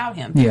without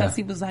him. Because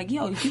he was like,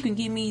 yo, if you can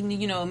give me,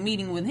 a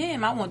meeting with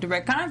him, I want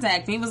direct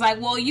contact. And he was like,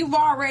 well, you've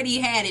already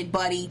had it,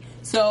 buddy.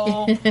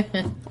 So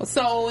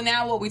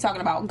now what we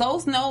talking about?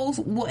 Ghost knows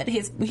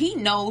he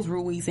knows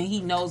Ruiz and he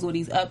knows what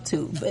he's up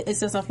to. But it's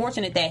just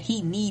unfortunate that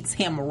he needs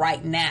him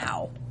right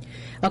now.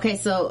 Okay,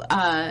 so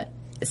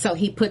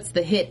he puts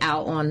the hit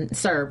out on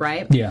Serb,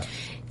 right? Yeah.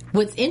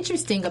 What's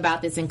interesting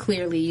about this, and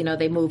clearly,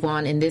 they move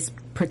on in this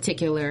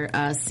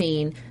particular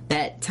scene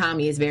that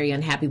Tommy is very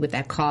unhappy with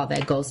that call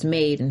that Ghost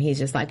made, and he's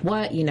just like,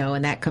 what?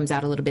 And that comes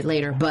out a little bit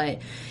later.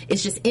 But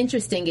it's just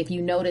interesting if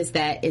you notice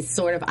that it's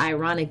sort of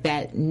ironic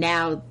that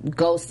now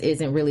Ghost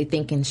isn't really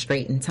thinking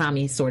straight and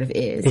Tommy sort of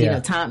is.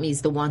 Yeah.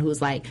 Tommy's the one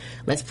who's like,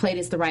 let's play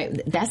this the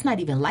right... That's not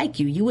even like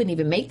you. You wouldn't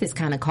even make this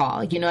kind of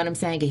call. You know what I'm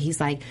saying? And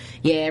he's like,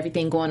 yeah,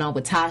 everything going on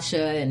with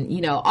Tasha and,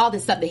 all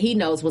this stuff that he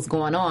knows what's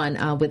going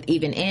on with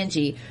even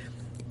Angie.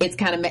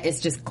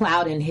 It's just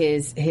clouding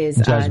his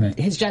judgment.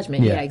 His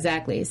judgment. Yeah,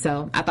 exactly.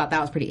 So I thought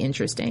that was pretty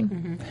interesting.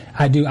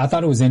 Mm-hmm. I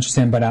thought it was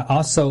interesting, but I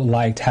also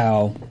liked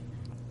how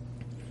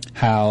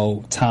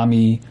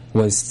Tommy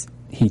was.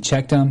 He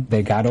checked them,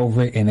 they got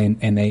over it,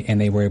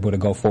 and they were able to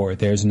go forward.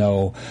 There's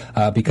no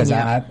because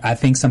I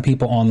think some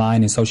people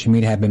online and social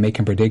media have been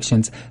making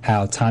predictions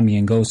how Tommy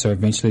and Ghost are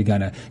eventually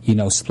gonna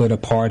split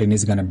apart and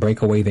is gonna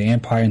break away the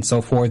empire and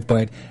so forth.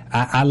 But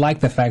I like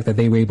the fact that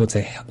they were able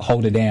to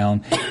hold it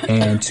down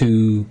and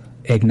to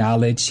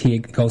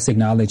Ghost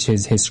acknowledge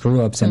his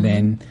screw ups, and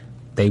then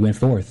they went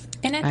forth.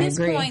 And at this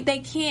point, they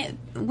can't.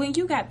 When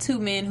you got two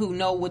men who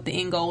know what the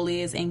end goal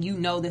is, and you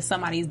know that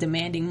somebody is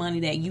demanding money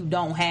that you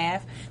don't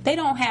have, they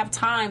don't have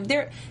time.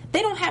 They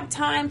don't have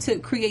time to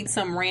create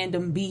some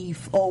random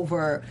beef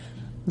over.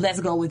 Let's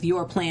go with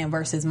your plan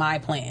versus my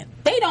plan.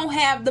 They don't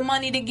have the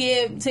money to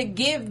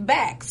give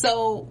back.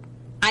 So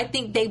I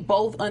think they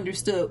both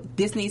understood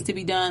this needs to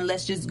be done.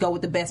 Let's just go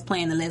with the best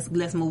plan and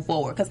let's move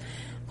forward. Because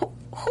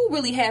who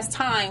really has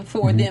time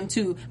for them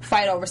to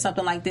fight over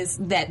something like this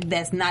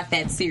that's not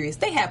that serious?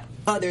 They have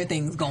other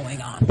things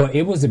going on. But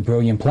it was a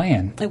brilliant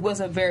plan. It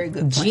was a very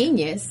good plan.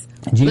 Genius.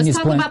 Let's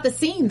talk plan. about the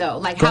scene, though,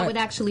 like how it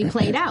actually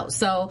played out.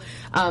 So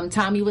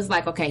Tommy was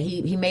like, okay,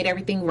 he made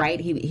everything right.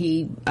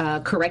 He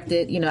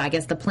corrected, I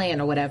guess the plan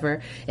or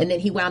whatever. And then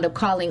he wound up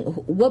calling,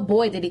 what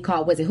boy did he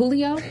call? Was it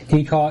Julio?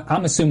 He called,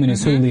 I'm assuming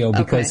it's Julio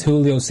because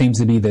Julio seems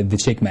to be the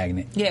chick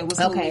magnet. Yeah, it was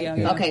Julio.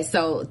 Yeah. Okay,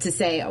 so to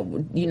say,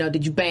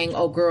 did you bang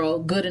old girl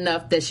good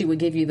enough that she would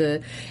give you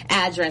the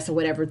address or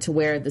whatever to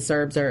where the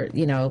Serbs are,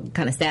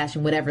 kind of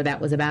stashing, whatever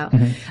that was about.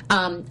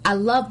 I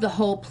loved the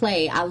whole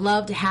play. I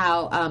loved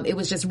how it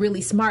was just really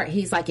smart.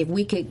 He's like, if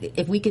we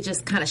could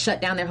just kind of shut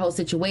down their whole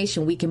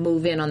situation, we can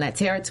move in on that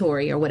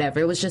territory or whatever.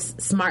 It was just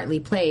smartly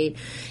played.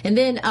 And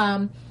then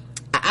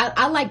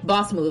I like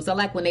boss moves. I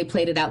like when they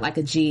played it out like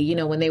a G,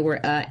 when they were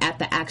at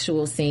the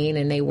actual scene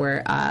and they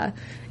were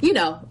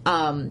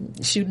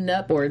shooting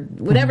up or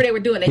whatever they were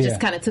doing. They just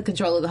kind of took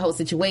control of the whole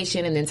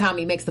situation. And then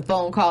Tommy makes the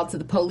phone call to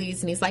the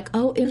police and he's like,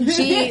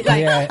 OMG.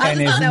 I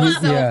just thought that was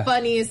so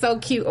funny and so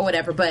cute or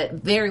whatever. But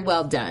very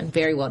well done.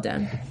 Very well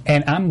done.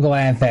 And I'm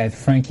glad that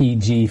Frankie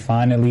G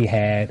finally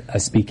had a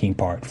speaking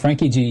part.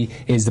 Frankie G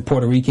is the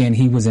Puerto Rican.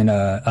 He was in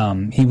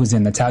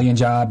an Italian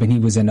Job and he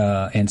was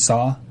in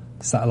Saw.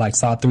 Like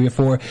Saw 3 or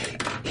 4.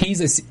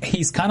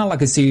 He's kind of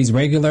like a series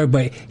regular,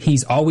 but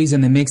he's always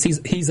in the mix.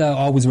 He's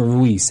always with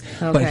Ruiz,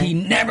 but he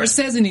never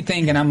says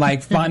anything. And I'm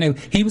like, finally,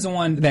 he was the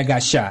one that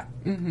got shot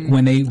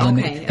when they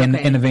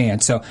in the van.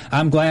 So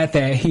I'm glad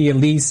that he at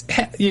least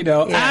you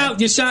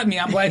shot me.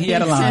 I'm glad he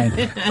had a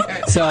line.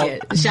 So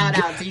shout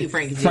out to you,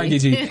 Frankie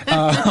G.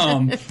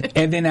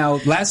 And then now,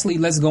 lastly,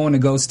 let's go into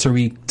Ghost,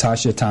 Tariq,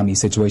 Tasha, Tommy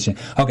situation.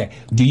 Okay,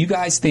 do you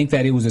guys think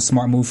that it was a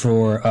smart move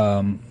for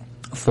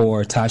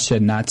Tasha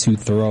not to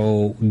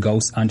throw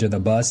Ghost under the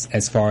bus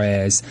as far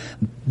as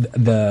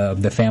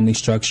the family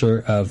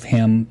structure of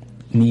him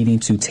needing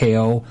to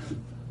tell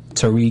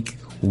Tariq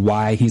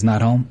why he's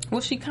not home?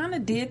 Well, she kind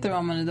of did throw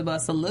him under the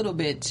bus a little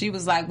bit. She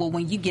was like, well,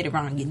 when you get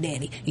around your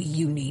daddy,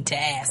 you need to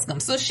ask him.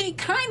 So she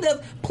kind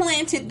of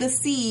planted the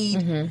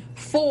seed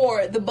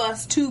for the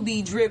bus to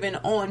be driven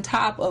on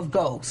top of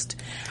Ghost.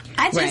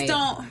 I just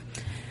don't...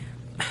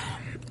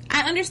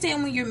 I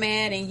understand when you're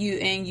mad and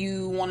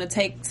you want to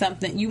take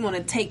something, you want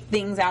to take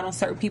things out on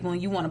certain people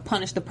and you want to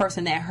punish the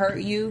person that hurt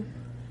you.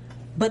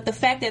 But the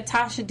fact that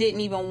Tasha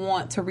didn't even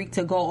want Tariq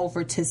to go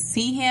over to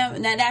see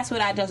him, now that's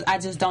what I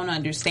just don't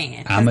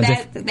understand.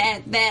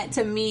 That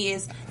to me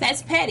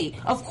that's petty.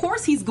 Of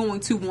course he's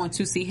going to want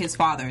to see his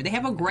father. They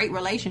have a great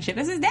relationship.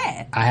 It's his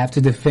dad. I have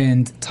to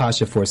defend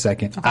Tasha for a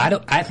second. Okay.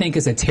 I think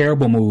it's a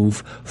terrible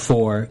move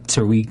for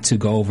Tariq to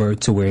go over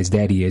to where his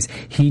daddy is.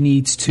 He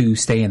needs to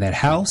stay in that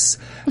house,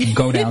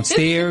 go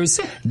downstairs,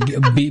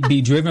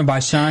 be driven by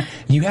Sean.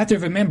 You have to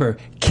remember,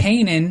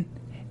 Kanan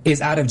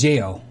is out of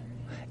jail.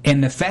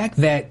 And the fact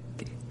that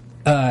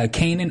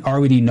Kanan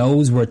already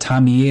knows where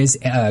Tommy is,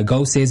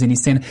 Ghost is, and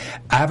he's saying,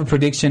 I have a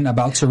prediction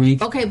about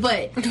Tariq. Okay,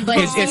 but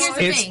here's the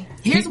thing.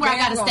 Here's where I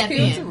got to step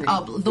in.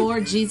 Oh,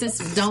 Lord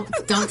Jesus, don't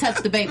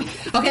touch the baby.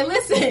 Okay,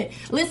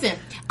 listen.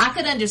 I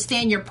could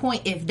understand your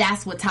point if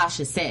that's what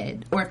Tasha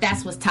said, or if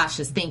that's what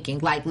Tasha's thinking.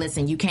 Like,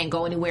 listen, you can't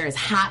go anywhere. It's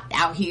hot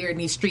out here in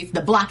these streets.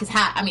 The block is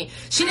hot. I mean,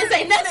 she didn't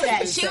say none of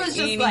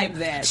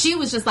that. She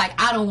was just like,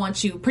 I don't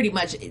want you. Pretty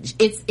much,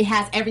 it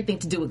has everything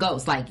to do with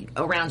Ghost. Like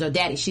around your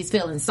daddy, she's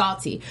feeling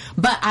salty.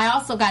 But I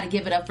also got to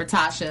give it up for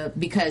Tasha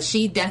because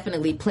she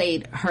definitely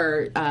played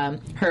her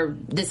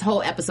this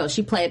whole episode.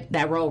 She played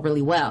that role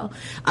really well.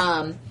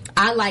 well.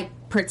 I like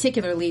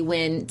particularly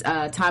when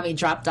Tommy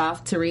dropped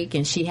off Tariq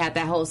and she had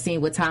that whole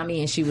scene with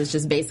Tommy and she was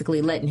just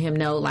basically letting him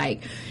know,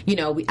 like, you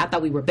know, I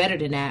thought we were better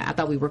than that. I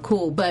thought we were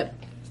cool. But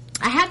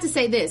I have to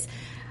say this.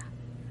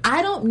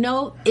 I don't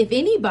know if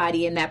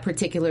anybody in that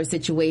particular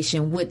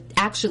situation would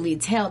actually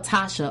tell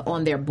Tasha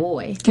on their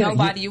boy.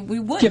 Nobody,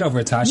 we wouldn't. Get over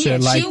it, Tasha. Yeah,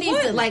 like, she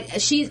needs to,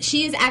 like,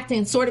 she is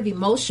acting sort of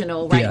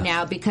emotional right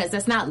now because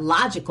that's not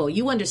logical.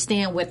 You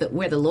understand where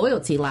the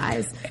loyalty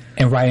lies.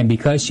 And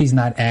because she's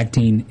not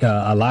acting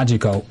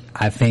illogical,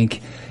 I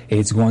think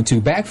it's going to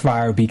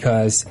backfire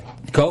because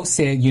Ghost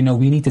said, you know,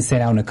 we need to sit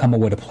down and come up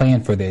with a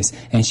plan for this.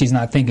 And she's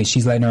not thinking.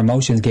 She's letting her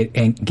emotions get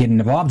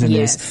involved in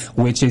this,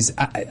 which is,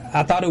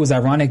 I thought it was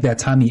ironic that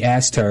Tommy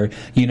asked her,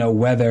 you know,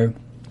 whether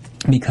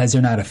because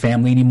they're not a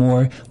family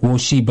anymore, will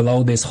she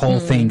blow this whole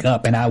thing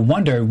up? And I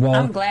wonder, well...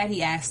 I'm glad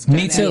he asked her.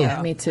 Me too.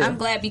 Yeah, me too. I'm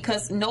glad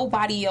because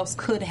nobody else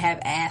could have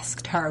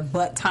asked her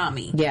but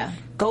Tommy. Yeah.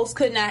 Ghost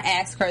could not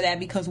ask her that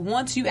because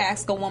once you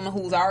ask a woman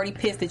who's already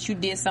pissed that you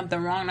did something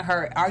wrong to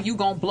her, are you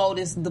going to blow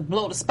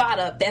the spot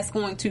up? That's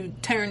going to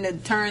turn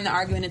the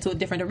argument into a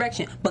different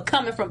direction. But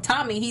coming from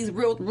Tommy, he's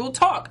real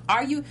talk.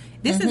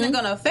 This isn't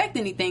going to affect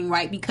anything,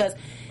 right? Because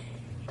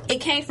it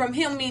came from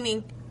him,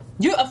 meaning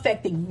you're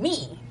affecting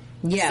me.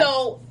 Yeah.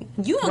 So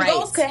you and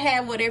Ghost could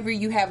have whatever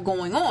you have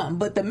going on,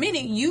 but the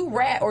minute you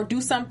rat or do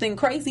something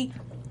crazy,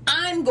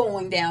 I'm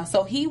going down.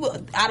 So he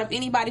will, out of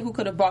anybody who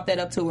could have brought that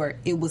up to her,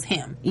 it was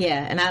him.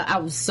 Yeah, and I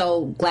was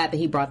so glad that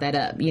he brought that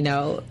up. You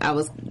know, I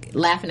was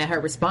laughing at her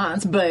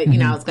response, but, you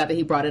know, I was glad that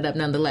he brought it up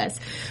nonetheless.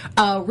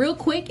 Real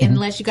quick,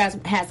 unless you guys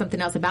had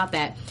something else about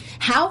that,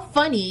 how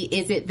funny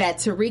is it that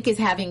Tariq is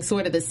having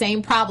sort of the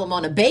same problem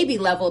on a baby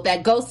level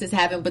that Ghost is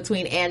having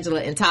between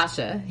Angela and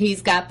Tasha?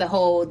 He's got the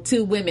whole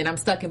two women, I'm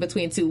stuck in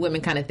between two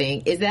women kind of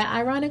thing. Is that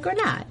ironic or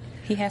not?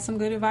 He had some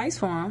good advice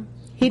for him.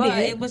 But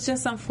it was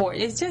just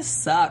unfortunate. It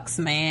just sucks,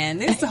 man.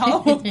 This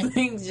whole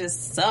thing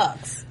just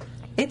sucks.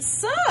 It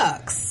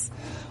sucks.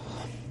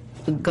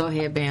 Go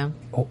ahead, Bam.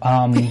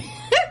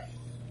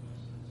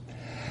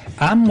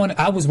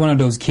 I was one of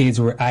those kids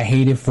where I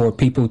hated for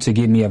people to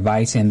give me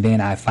advice and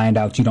then I find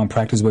out you don't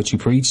practice what you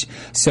preach.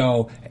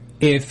 So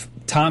if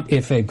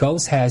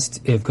Ghost has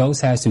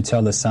to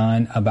tell the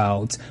son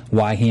about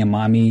why he and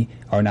mommy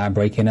are not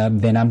breaking up,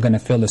 then I'm going to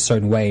feel a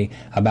certain way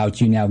about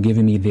you now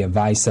giving me the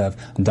advice of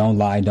don't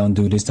lie, don't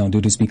do this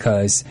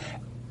because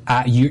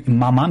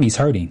my mommy's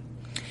hurting.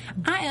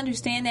 I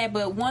understand that,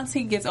 but once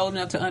he gets old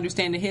enough to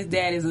understand that his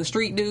dad is a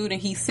street dude and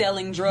he's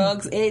selling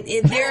drugs, it's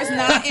just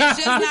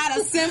not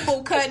a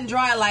simple cut and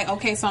dry like,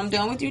 okay, so I'm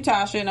done with you,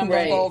 Tasha, and I'm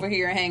going to go over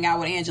here and hang out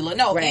with Angela.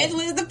 No,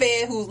 Angela is the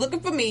fed who's looking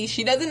for me.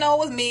 She doesn't know it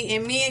was me,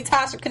 and me and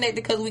Tasha connected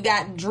because we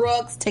got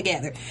drugs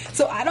together.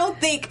 So I don't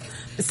think...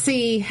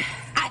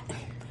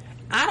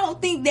 I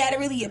don't think that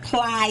really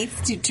applies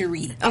to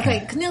Tariq.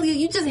 Okay, Cornelia,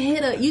 you just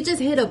hit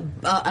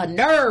a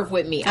nerve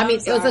with me. I mean,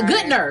 it was a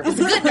good nerve. It's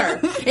a good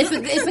nerve.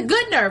 It's a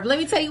good nerve. Let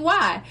me tell you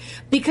why.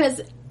 Because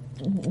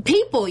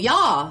people,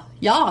 y'all,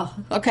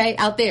 okay,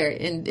 out there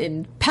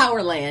in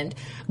Powerland,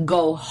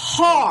 go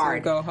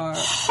hard for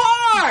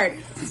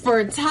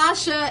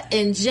Tasha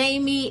and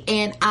Jamie,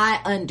 and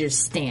I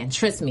understand.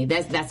 Trust me,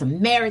 that's a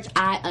marriage.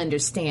 I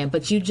understand.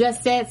 But you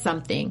just said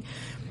something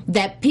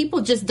that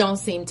people just don't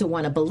seem to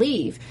want to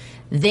believe.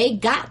 They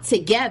got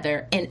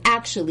together and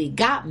actually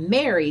got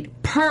married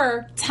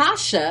per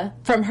Tasha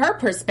from her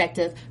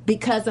perspective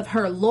because of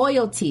her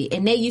loyalty.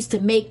 And they used to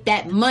make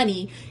that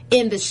money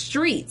in the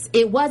streets.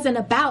 It wasn't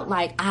about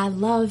like, I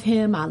love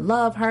him, I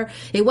love her.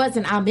 It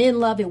wasn't, I'm in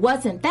love. It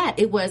wasn't that.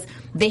 It was,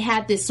 they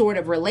had this sort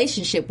of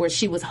relationship where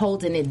she was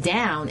holding it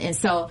down. And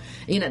so,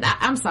 you know,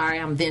 I'm sorry,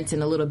 I'm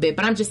venting a little bit,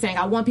 but I'm just saying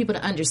I want people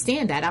to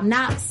understand that. I'm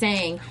not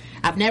saying,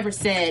 I've never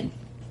said,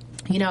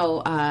 you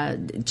know,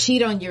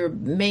 cheat on your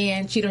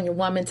man, cheat on your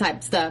woman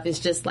type stuff. It's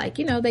just like,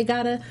 you know, they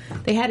had a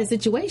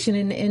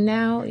situation and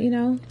now, you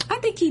know. I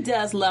think he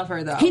does love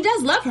her though. He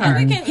does love her.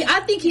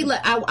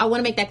 I want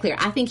to make that clear.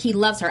 I think he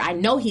loves her. I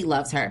know he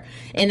loves her.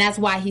 And that's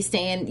why he's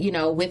staying, you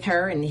know, with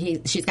her and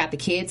she's got the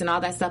kids and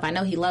all that stuff. I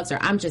know he loves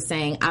her. I'm just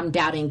saying I'm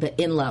doubting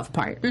the in love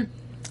part.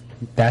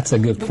 That's a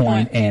good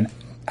point. And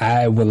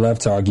I would love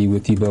to argue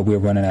with you, but we're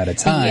running out of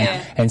time.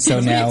 Yeah. And so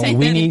now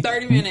we need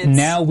 30 minutes.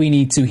 Now we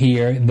need to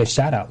hear the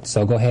shout out.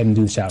 So go ahead and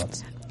do the shout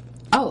outs.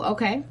 Oh,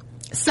 okay.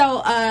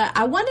 So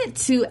I wanted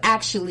to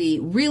actually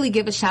really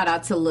give a shout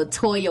out to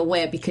LaToya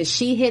Webb because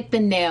she hit the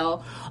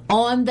nail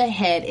on the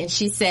head and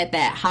she said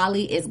that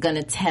Holly is going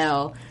to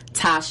tell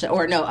Tasha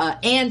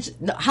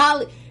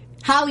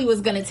Holly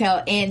was going to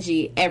tell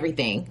Angie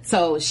everything.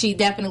 So she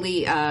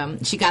definitely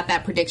she got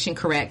that prediction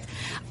correct.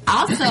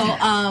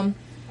 Also,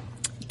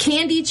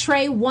 Candy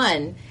Trey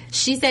 1,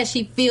 she said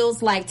she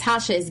feels like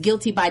Tasha is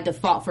guilty by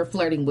default for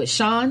flirting with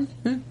Sean.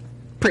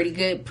 Pretty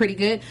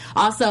good.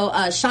 Also,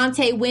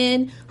 Shantae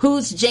Wynn,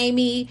 Who's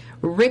Jamie,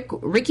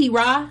 Ricky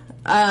Ra,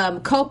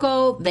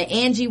 Coco, the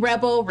Angie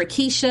Rebel,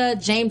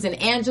 Rakisha, James and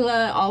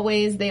Angela,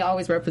 they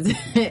always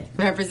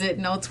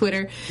representing on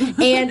Twitter,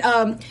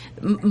 and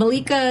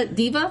Malika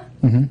Diva.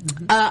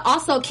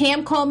 Also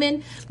Cam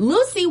Coleman,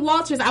 Lucy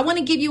Walters. I want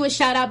to give you a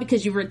shout out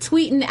because you were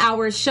tweeting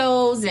our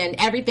shows and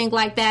everything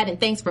like that, and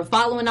thanks for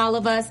following all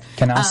of us.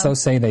 Can I also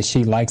say that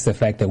she likes the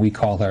fact that we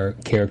call her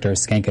character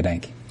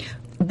Skankadank.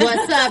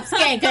 What's up,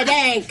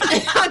 Skankadank?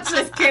 I'm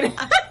just kidding.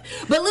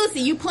 But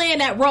Lucy, you playing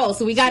that role,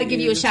 so we got to give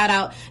you a shout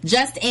out.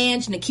 Just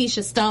Ange,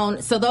 Nikisha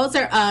Stone. So those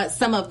are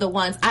some of the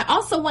ones. I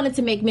also wanted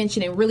to make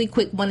mention, and really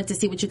quick, wanted to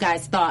see what you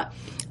guys thought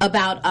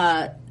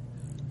about.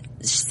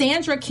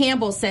 Sandra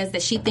Campbell says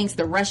that she thinks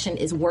the Russian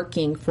is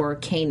working for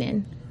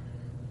Kanan.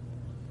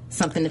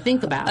 Something to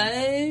think about.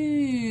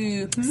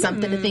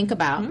 Something to think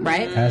about,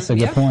 right? That's a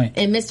good point.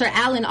 And Mr.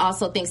 Allen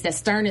also thinks that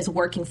Stern is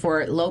working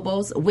for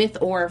Lobos, with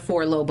or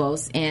for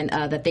Lobos, and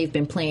that they've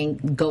been playing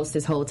Ghost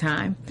this whole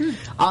time.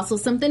 Also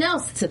something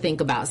else to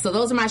think about. So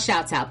those are my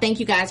shouts out.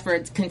 Thank you guys for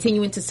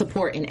continuing to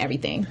support and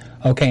everything.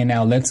 Okay,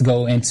 now let's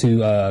go into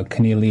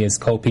Cornelia's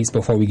cold piece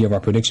before we give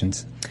our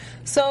predictions.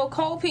 So,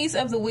 cold piece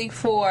of the week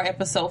for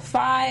episode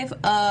 5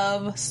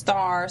 of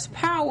Star's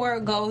Power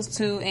goes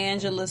to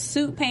Angela's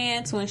suit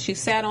pants when she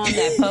sat on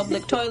that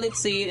public toilet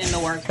seat in the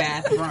work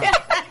bathroom.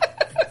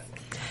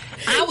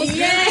 I was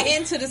really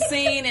into the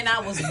scene, and I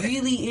was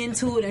really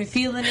into it and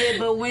feeling it,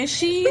 but when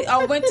she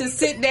went to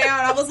sit down,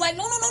 I was like,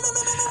 no.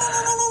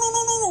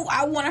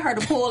 I wanted her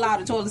to pull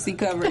out the toilet seat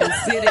cover and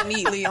sit it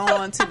neatly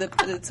onto the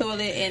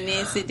toilet and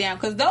then sit down,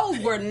 because those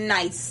were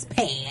nice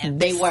pants.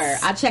 They were.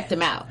 I checked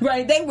them out.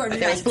 Right, they were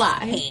nice fly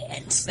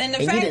pants. And the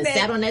and fact you that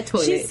sat on that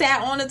toilet. she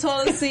sat on the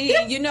toilet seat,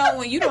 and you know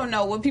when you don't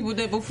know what people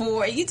did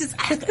before, you just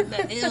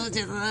it was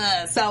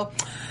just so.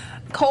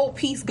 Cold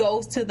piece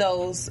goes to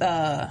those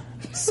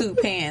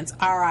suit pants.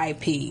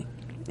 R.I.P.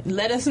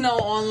 Let us know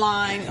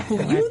online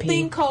who you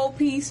think cold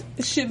piece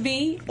should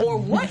be, or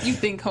what you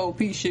think cold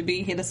piece should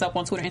be. Hit us up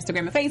on Twitter, Instagram,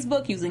 and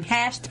Facebook using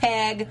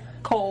hashtag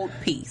cold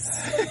piece.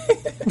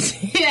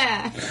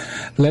 Yeah.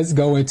 Let's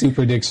go into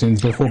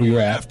predictions before we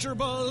wrap.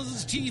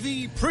 AfterBuzz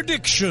TV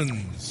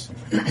predictions.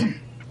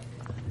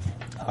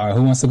 All right,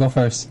 who wants to go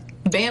first?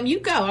 Bam, you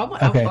go.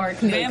 Okay.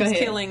 Bam's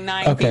killing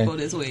 9 people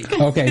this week.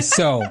 Okay,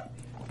 so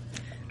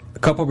a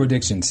couple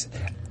predictions.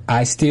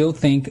 I still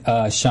think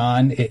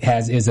Sean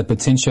is a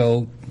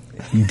potential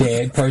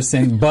dead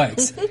person, but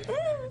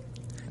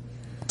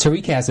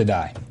Tariq has to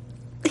die.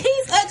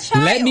 He's a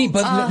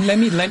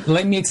child.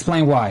 Let me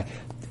explain why.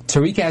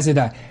 Tariq has to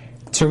die.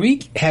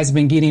 Tariq has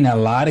been getting a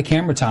lot of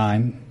camera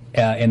time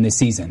in this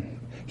season.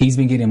 He's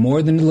been getting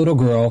more than the little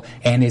girl,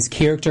 and his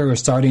character is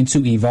starting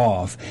to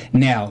evolve.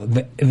 Now,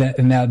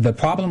 the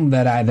problem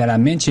that I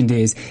mentioned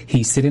is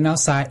he's sitting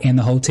outside in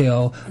the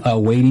hotel,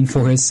 waiting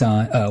for his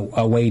son,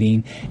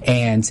 waiting,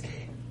 and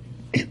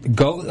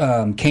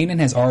Kanan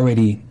has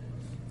already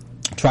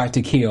tried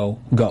to kill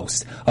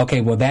Ghost.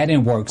 Okay, well that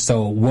didn't work.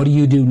 So what do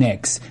you do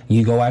next?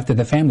 You go after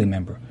the family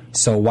member.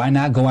 So why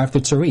not go after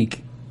Tariq?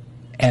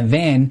 And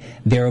then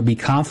there will be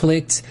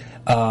conflict.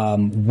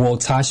 Will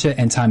Tasha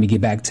and Tommy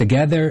get back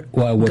together?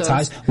 Will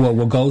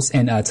Ghost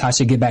and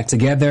Tasha get back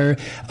together?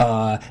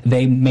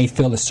 They may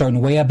feel a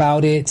certain way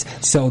about it.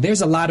 So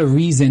there's a lot of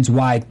reasons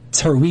why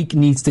Tariq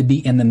needs to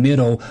be in the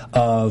middle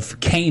of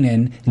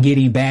Kanan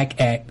getting back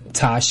at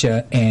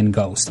Tasha and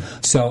Ghost.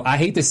 So I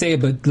hate to say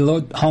it, but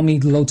little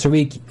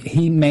Tariq,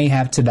 he may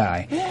have to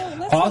die.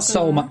 Yeah,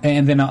 also,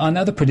 and then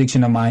another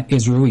prediction of mine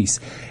is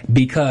Ruiz,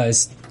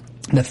 because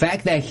the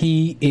fact that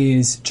he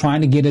is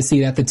trying to get a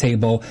seat at the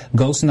table,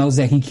 Ghost knows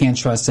that he can't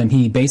trust him.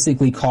 He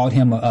basically called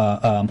him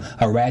a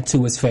rat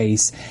to his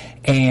face,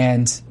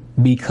 and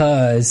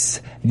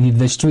because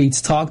the streets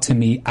talk to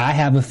me, I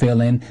have a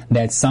feeling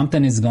that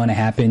something is going to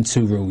happen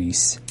to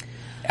Ruiz.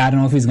 I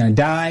don't know if he's going to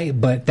die,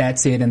 but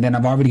that's it. And then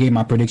I've already gave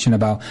my prediction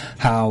about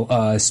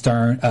how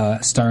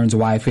Stern's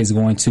wife is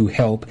going to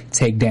help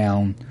take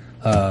down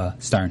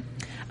Stern.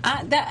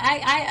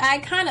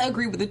 I kind of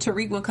agree with the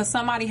Tariq one, because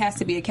somebody has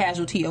to be a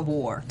casualty of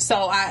war.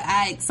 So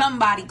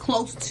somebody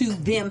close to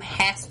them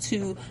has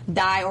to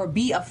die or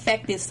be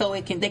affected so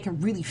they can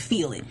really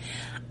feel it.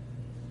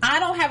 I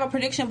don't have a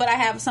prediction, but I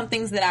have some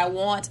things that I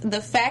want.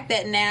 The fact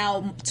that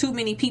now too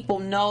many people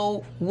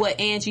know what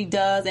Angie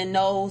does and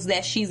knows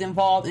that she's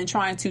involved in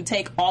trying to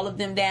take all of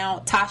them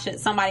down.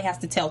 Somebody has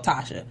to tell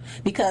Tasha,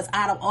 because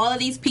out of all of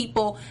these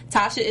people,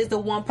 Tasha is the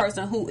one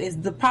person who is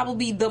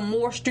probably the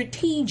more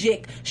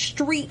strategic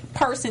street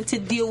person to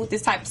deal with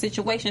this type of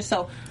situation.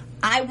 So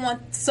I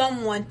want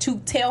someone to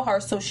tell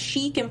her so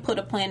she can put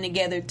a plan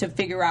together to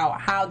figure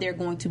out how they're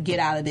going to get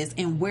out of this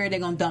and where they're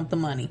going to dump the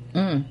money.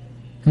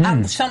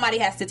 Somebody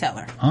has to tell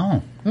her.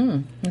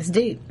 That's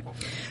deep.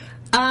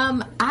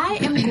 I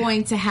am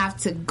going to have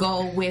to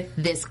go with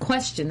this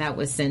question that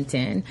was sent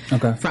in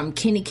from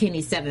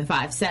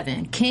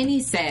Kenny757. Kenny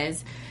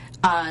says,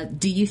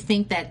 do you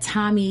think that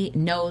Tommy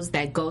knows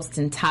that Ghost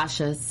and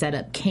Tasha set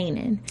up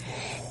Kanan?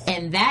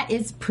 And that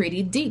is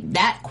pretty deep.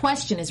 That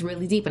question is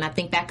really deep, and I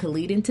think that could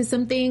lead into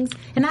some things.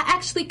 And I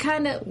actually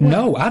kind of...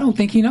 No, I don't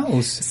think he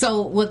knows.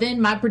 So, well, then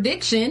my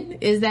prediction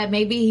is that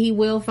maybe he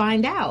will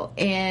find out,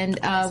 and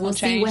we'll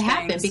see what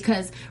happens.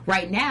 Because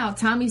right now,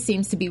 Tommy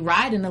seems to be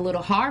riding a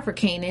little hard for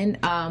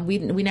Kanan.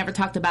 We never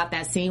talked about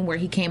that scene where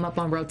he came up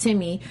on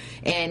Rotimi,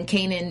 and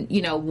Kanan,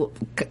 you know,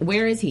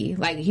 where is he?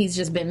 Like, he's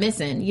just been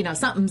missing. You know,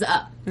 something's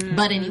up. Mm-hmm.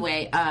 But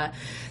anyway,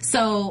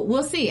 so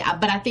we'll see.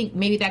 But I think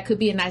maybe that could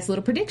be a nice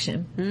little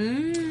prediction.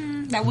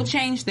 That will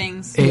change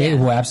things. It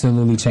will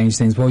absolutely change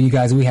things. Well, you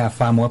guys, we have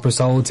 5 more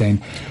episodes,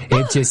 and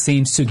it just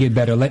seems to get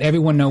better. Let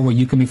everyone know where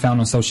you can be found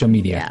on social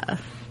media. Yeah.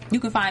 You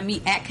can find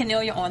me at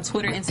Cornelia on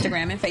Twitter,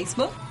 Instagram, and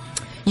Facebook.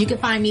 You can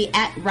find me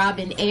at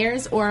Robin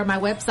Ayers, or my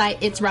website,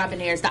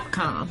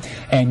 itsrobinayers.com.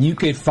 And you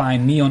could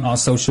find me on all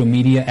social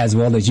media, as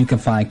well as you can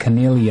find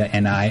Cornelia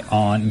and I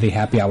on the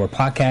Happy Hour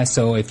podcast.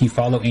 So if you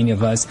follow any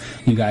of us,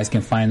 you guys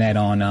can find that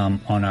on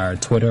our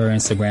Twitter,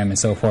 Instagram, and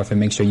so forth. And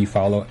make sure you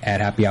follow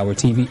at Happy Hour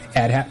TV,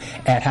 at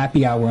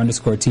Happy Hour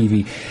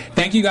 _TV.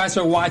 Thank you guys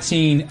for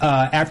watching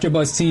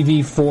AfterBuzz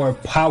TV for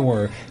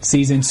Power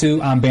Season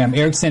 2. I'm Bam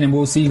Erickson, and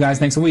we'll see you guys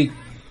next week.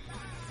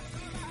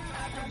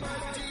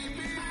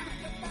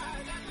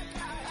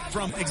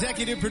 From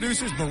executive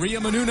producers Maria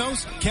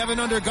Menounos, Kevin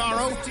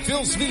Undergaro, Phil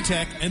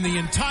Svitek, and the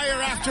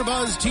entire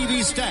AfterBuzz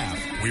TV staff,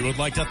 we would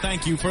like to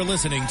thank you for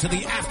listening to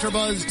the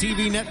AfterBuzz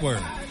TV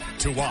network.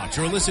 To watch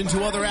or listen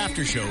to other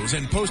after shows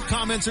and post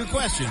comments or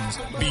questions,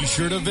 be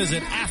sure to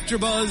visit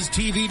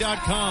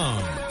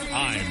AfterBuzzTV.com.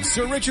 I'm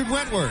Sir Richard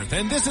Wentworth,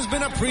 and this has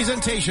been a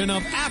presentation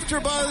of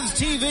AfterBuzz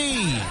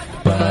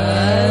TV.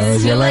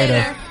 Buzz you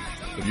later.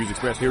 The views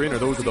expressed herein are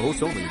those of the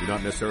hosts only and do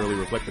not necessarily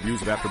reflect the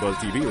views of AfterBuzz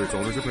TV or its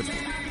owners or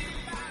principals.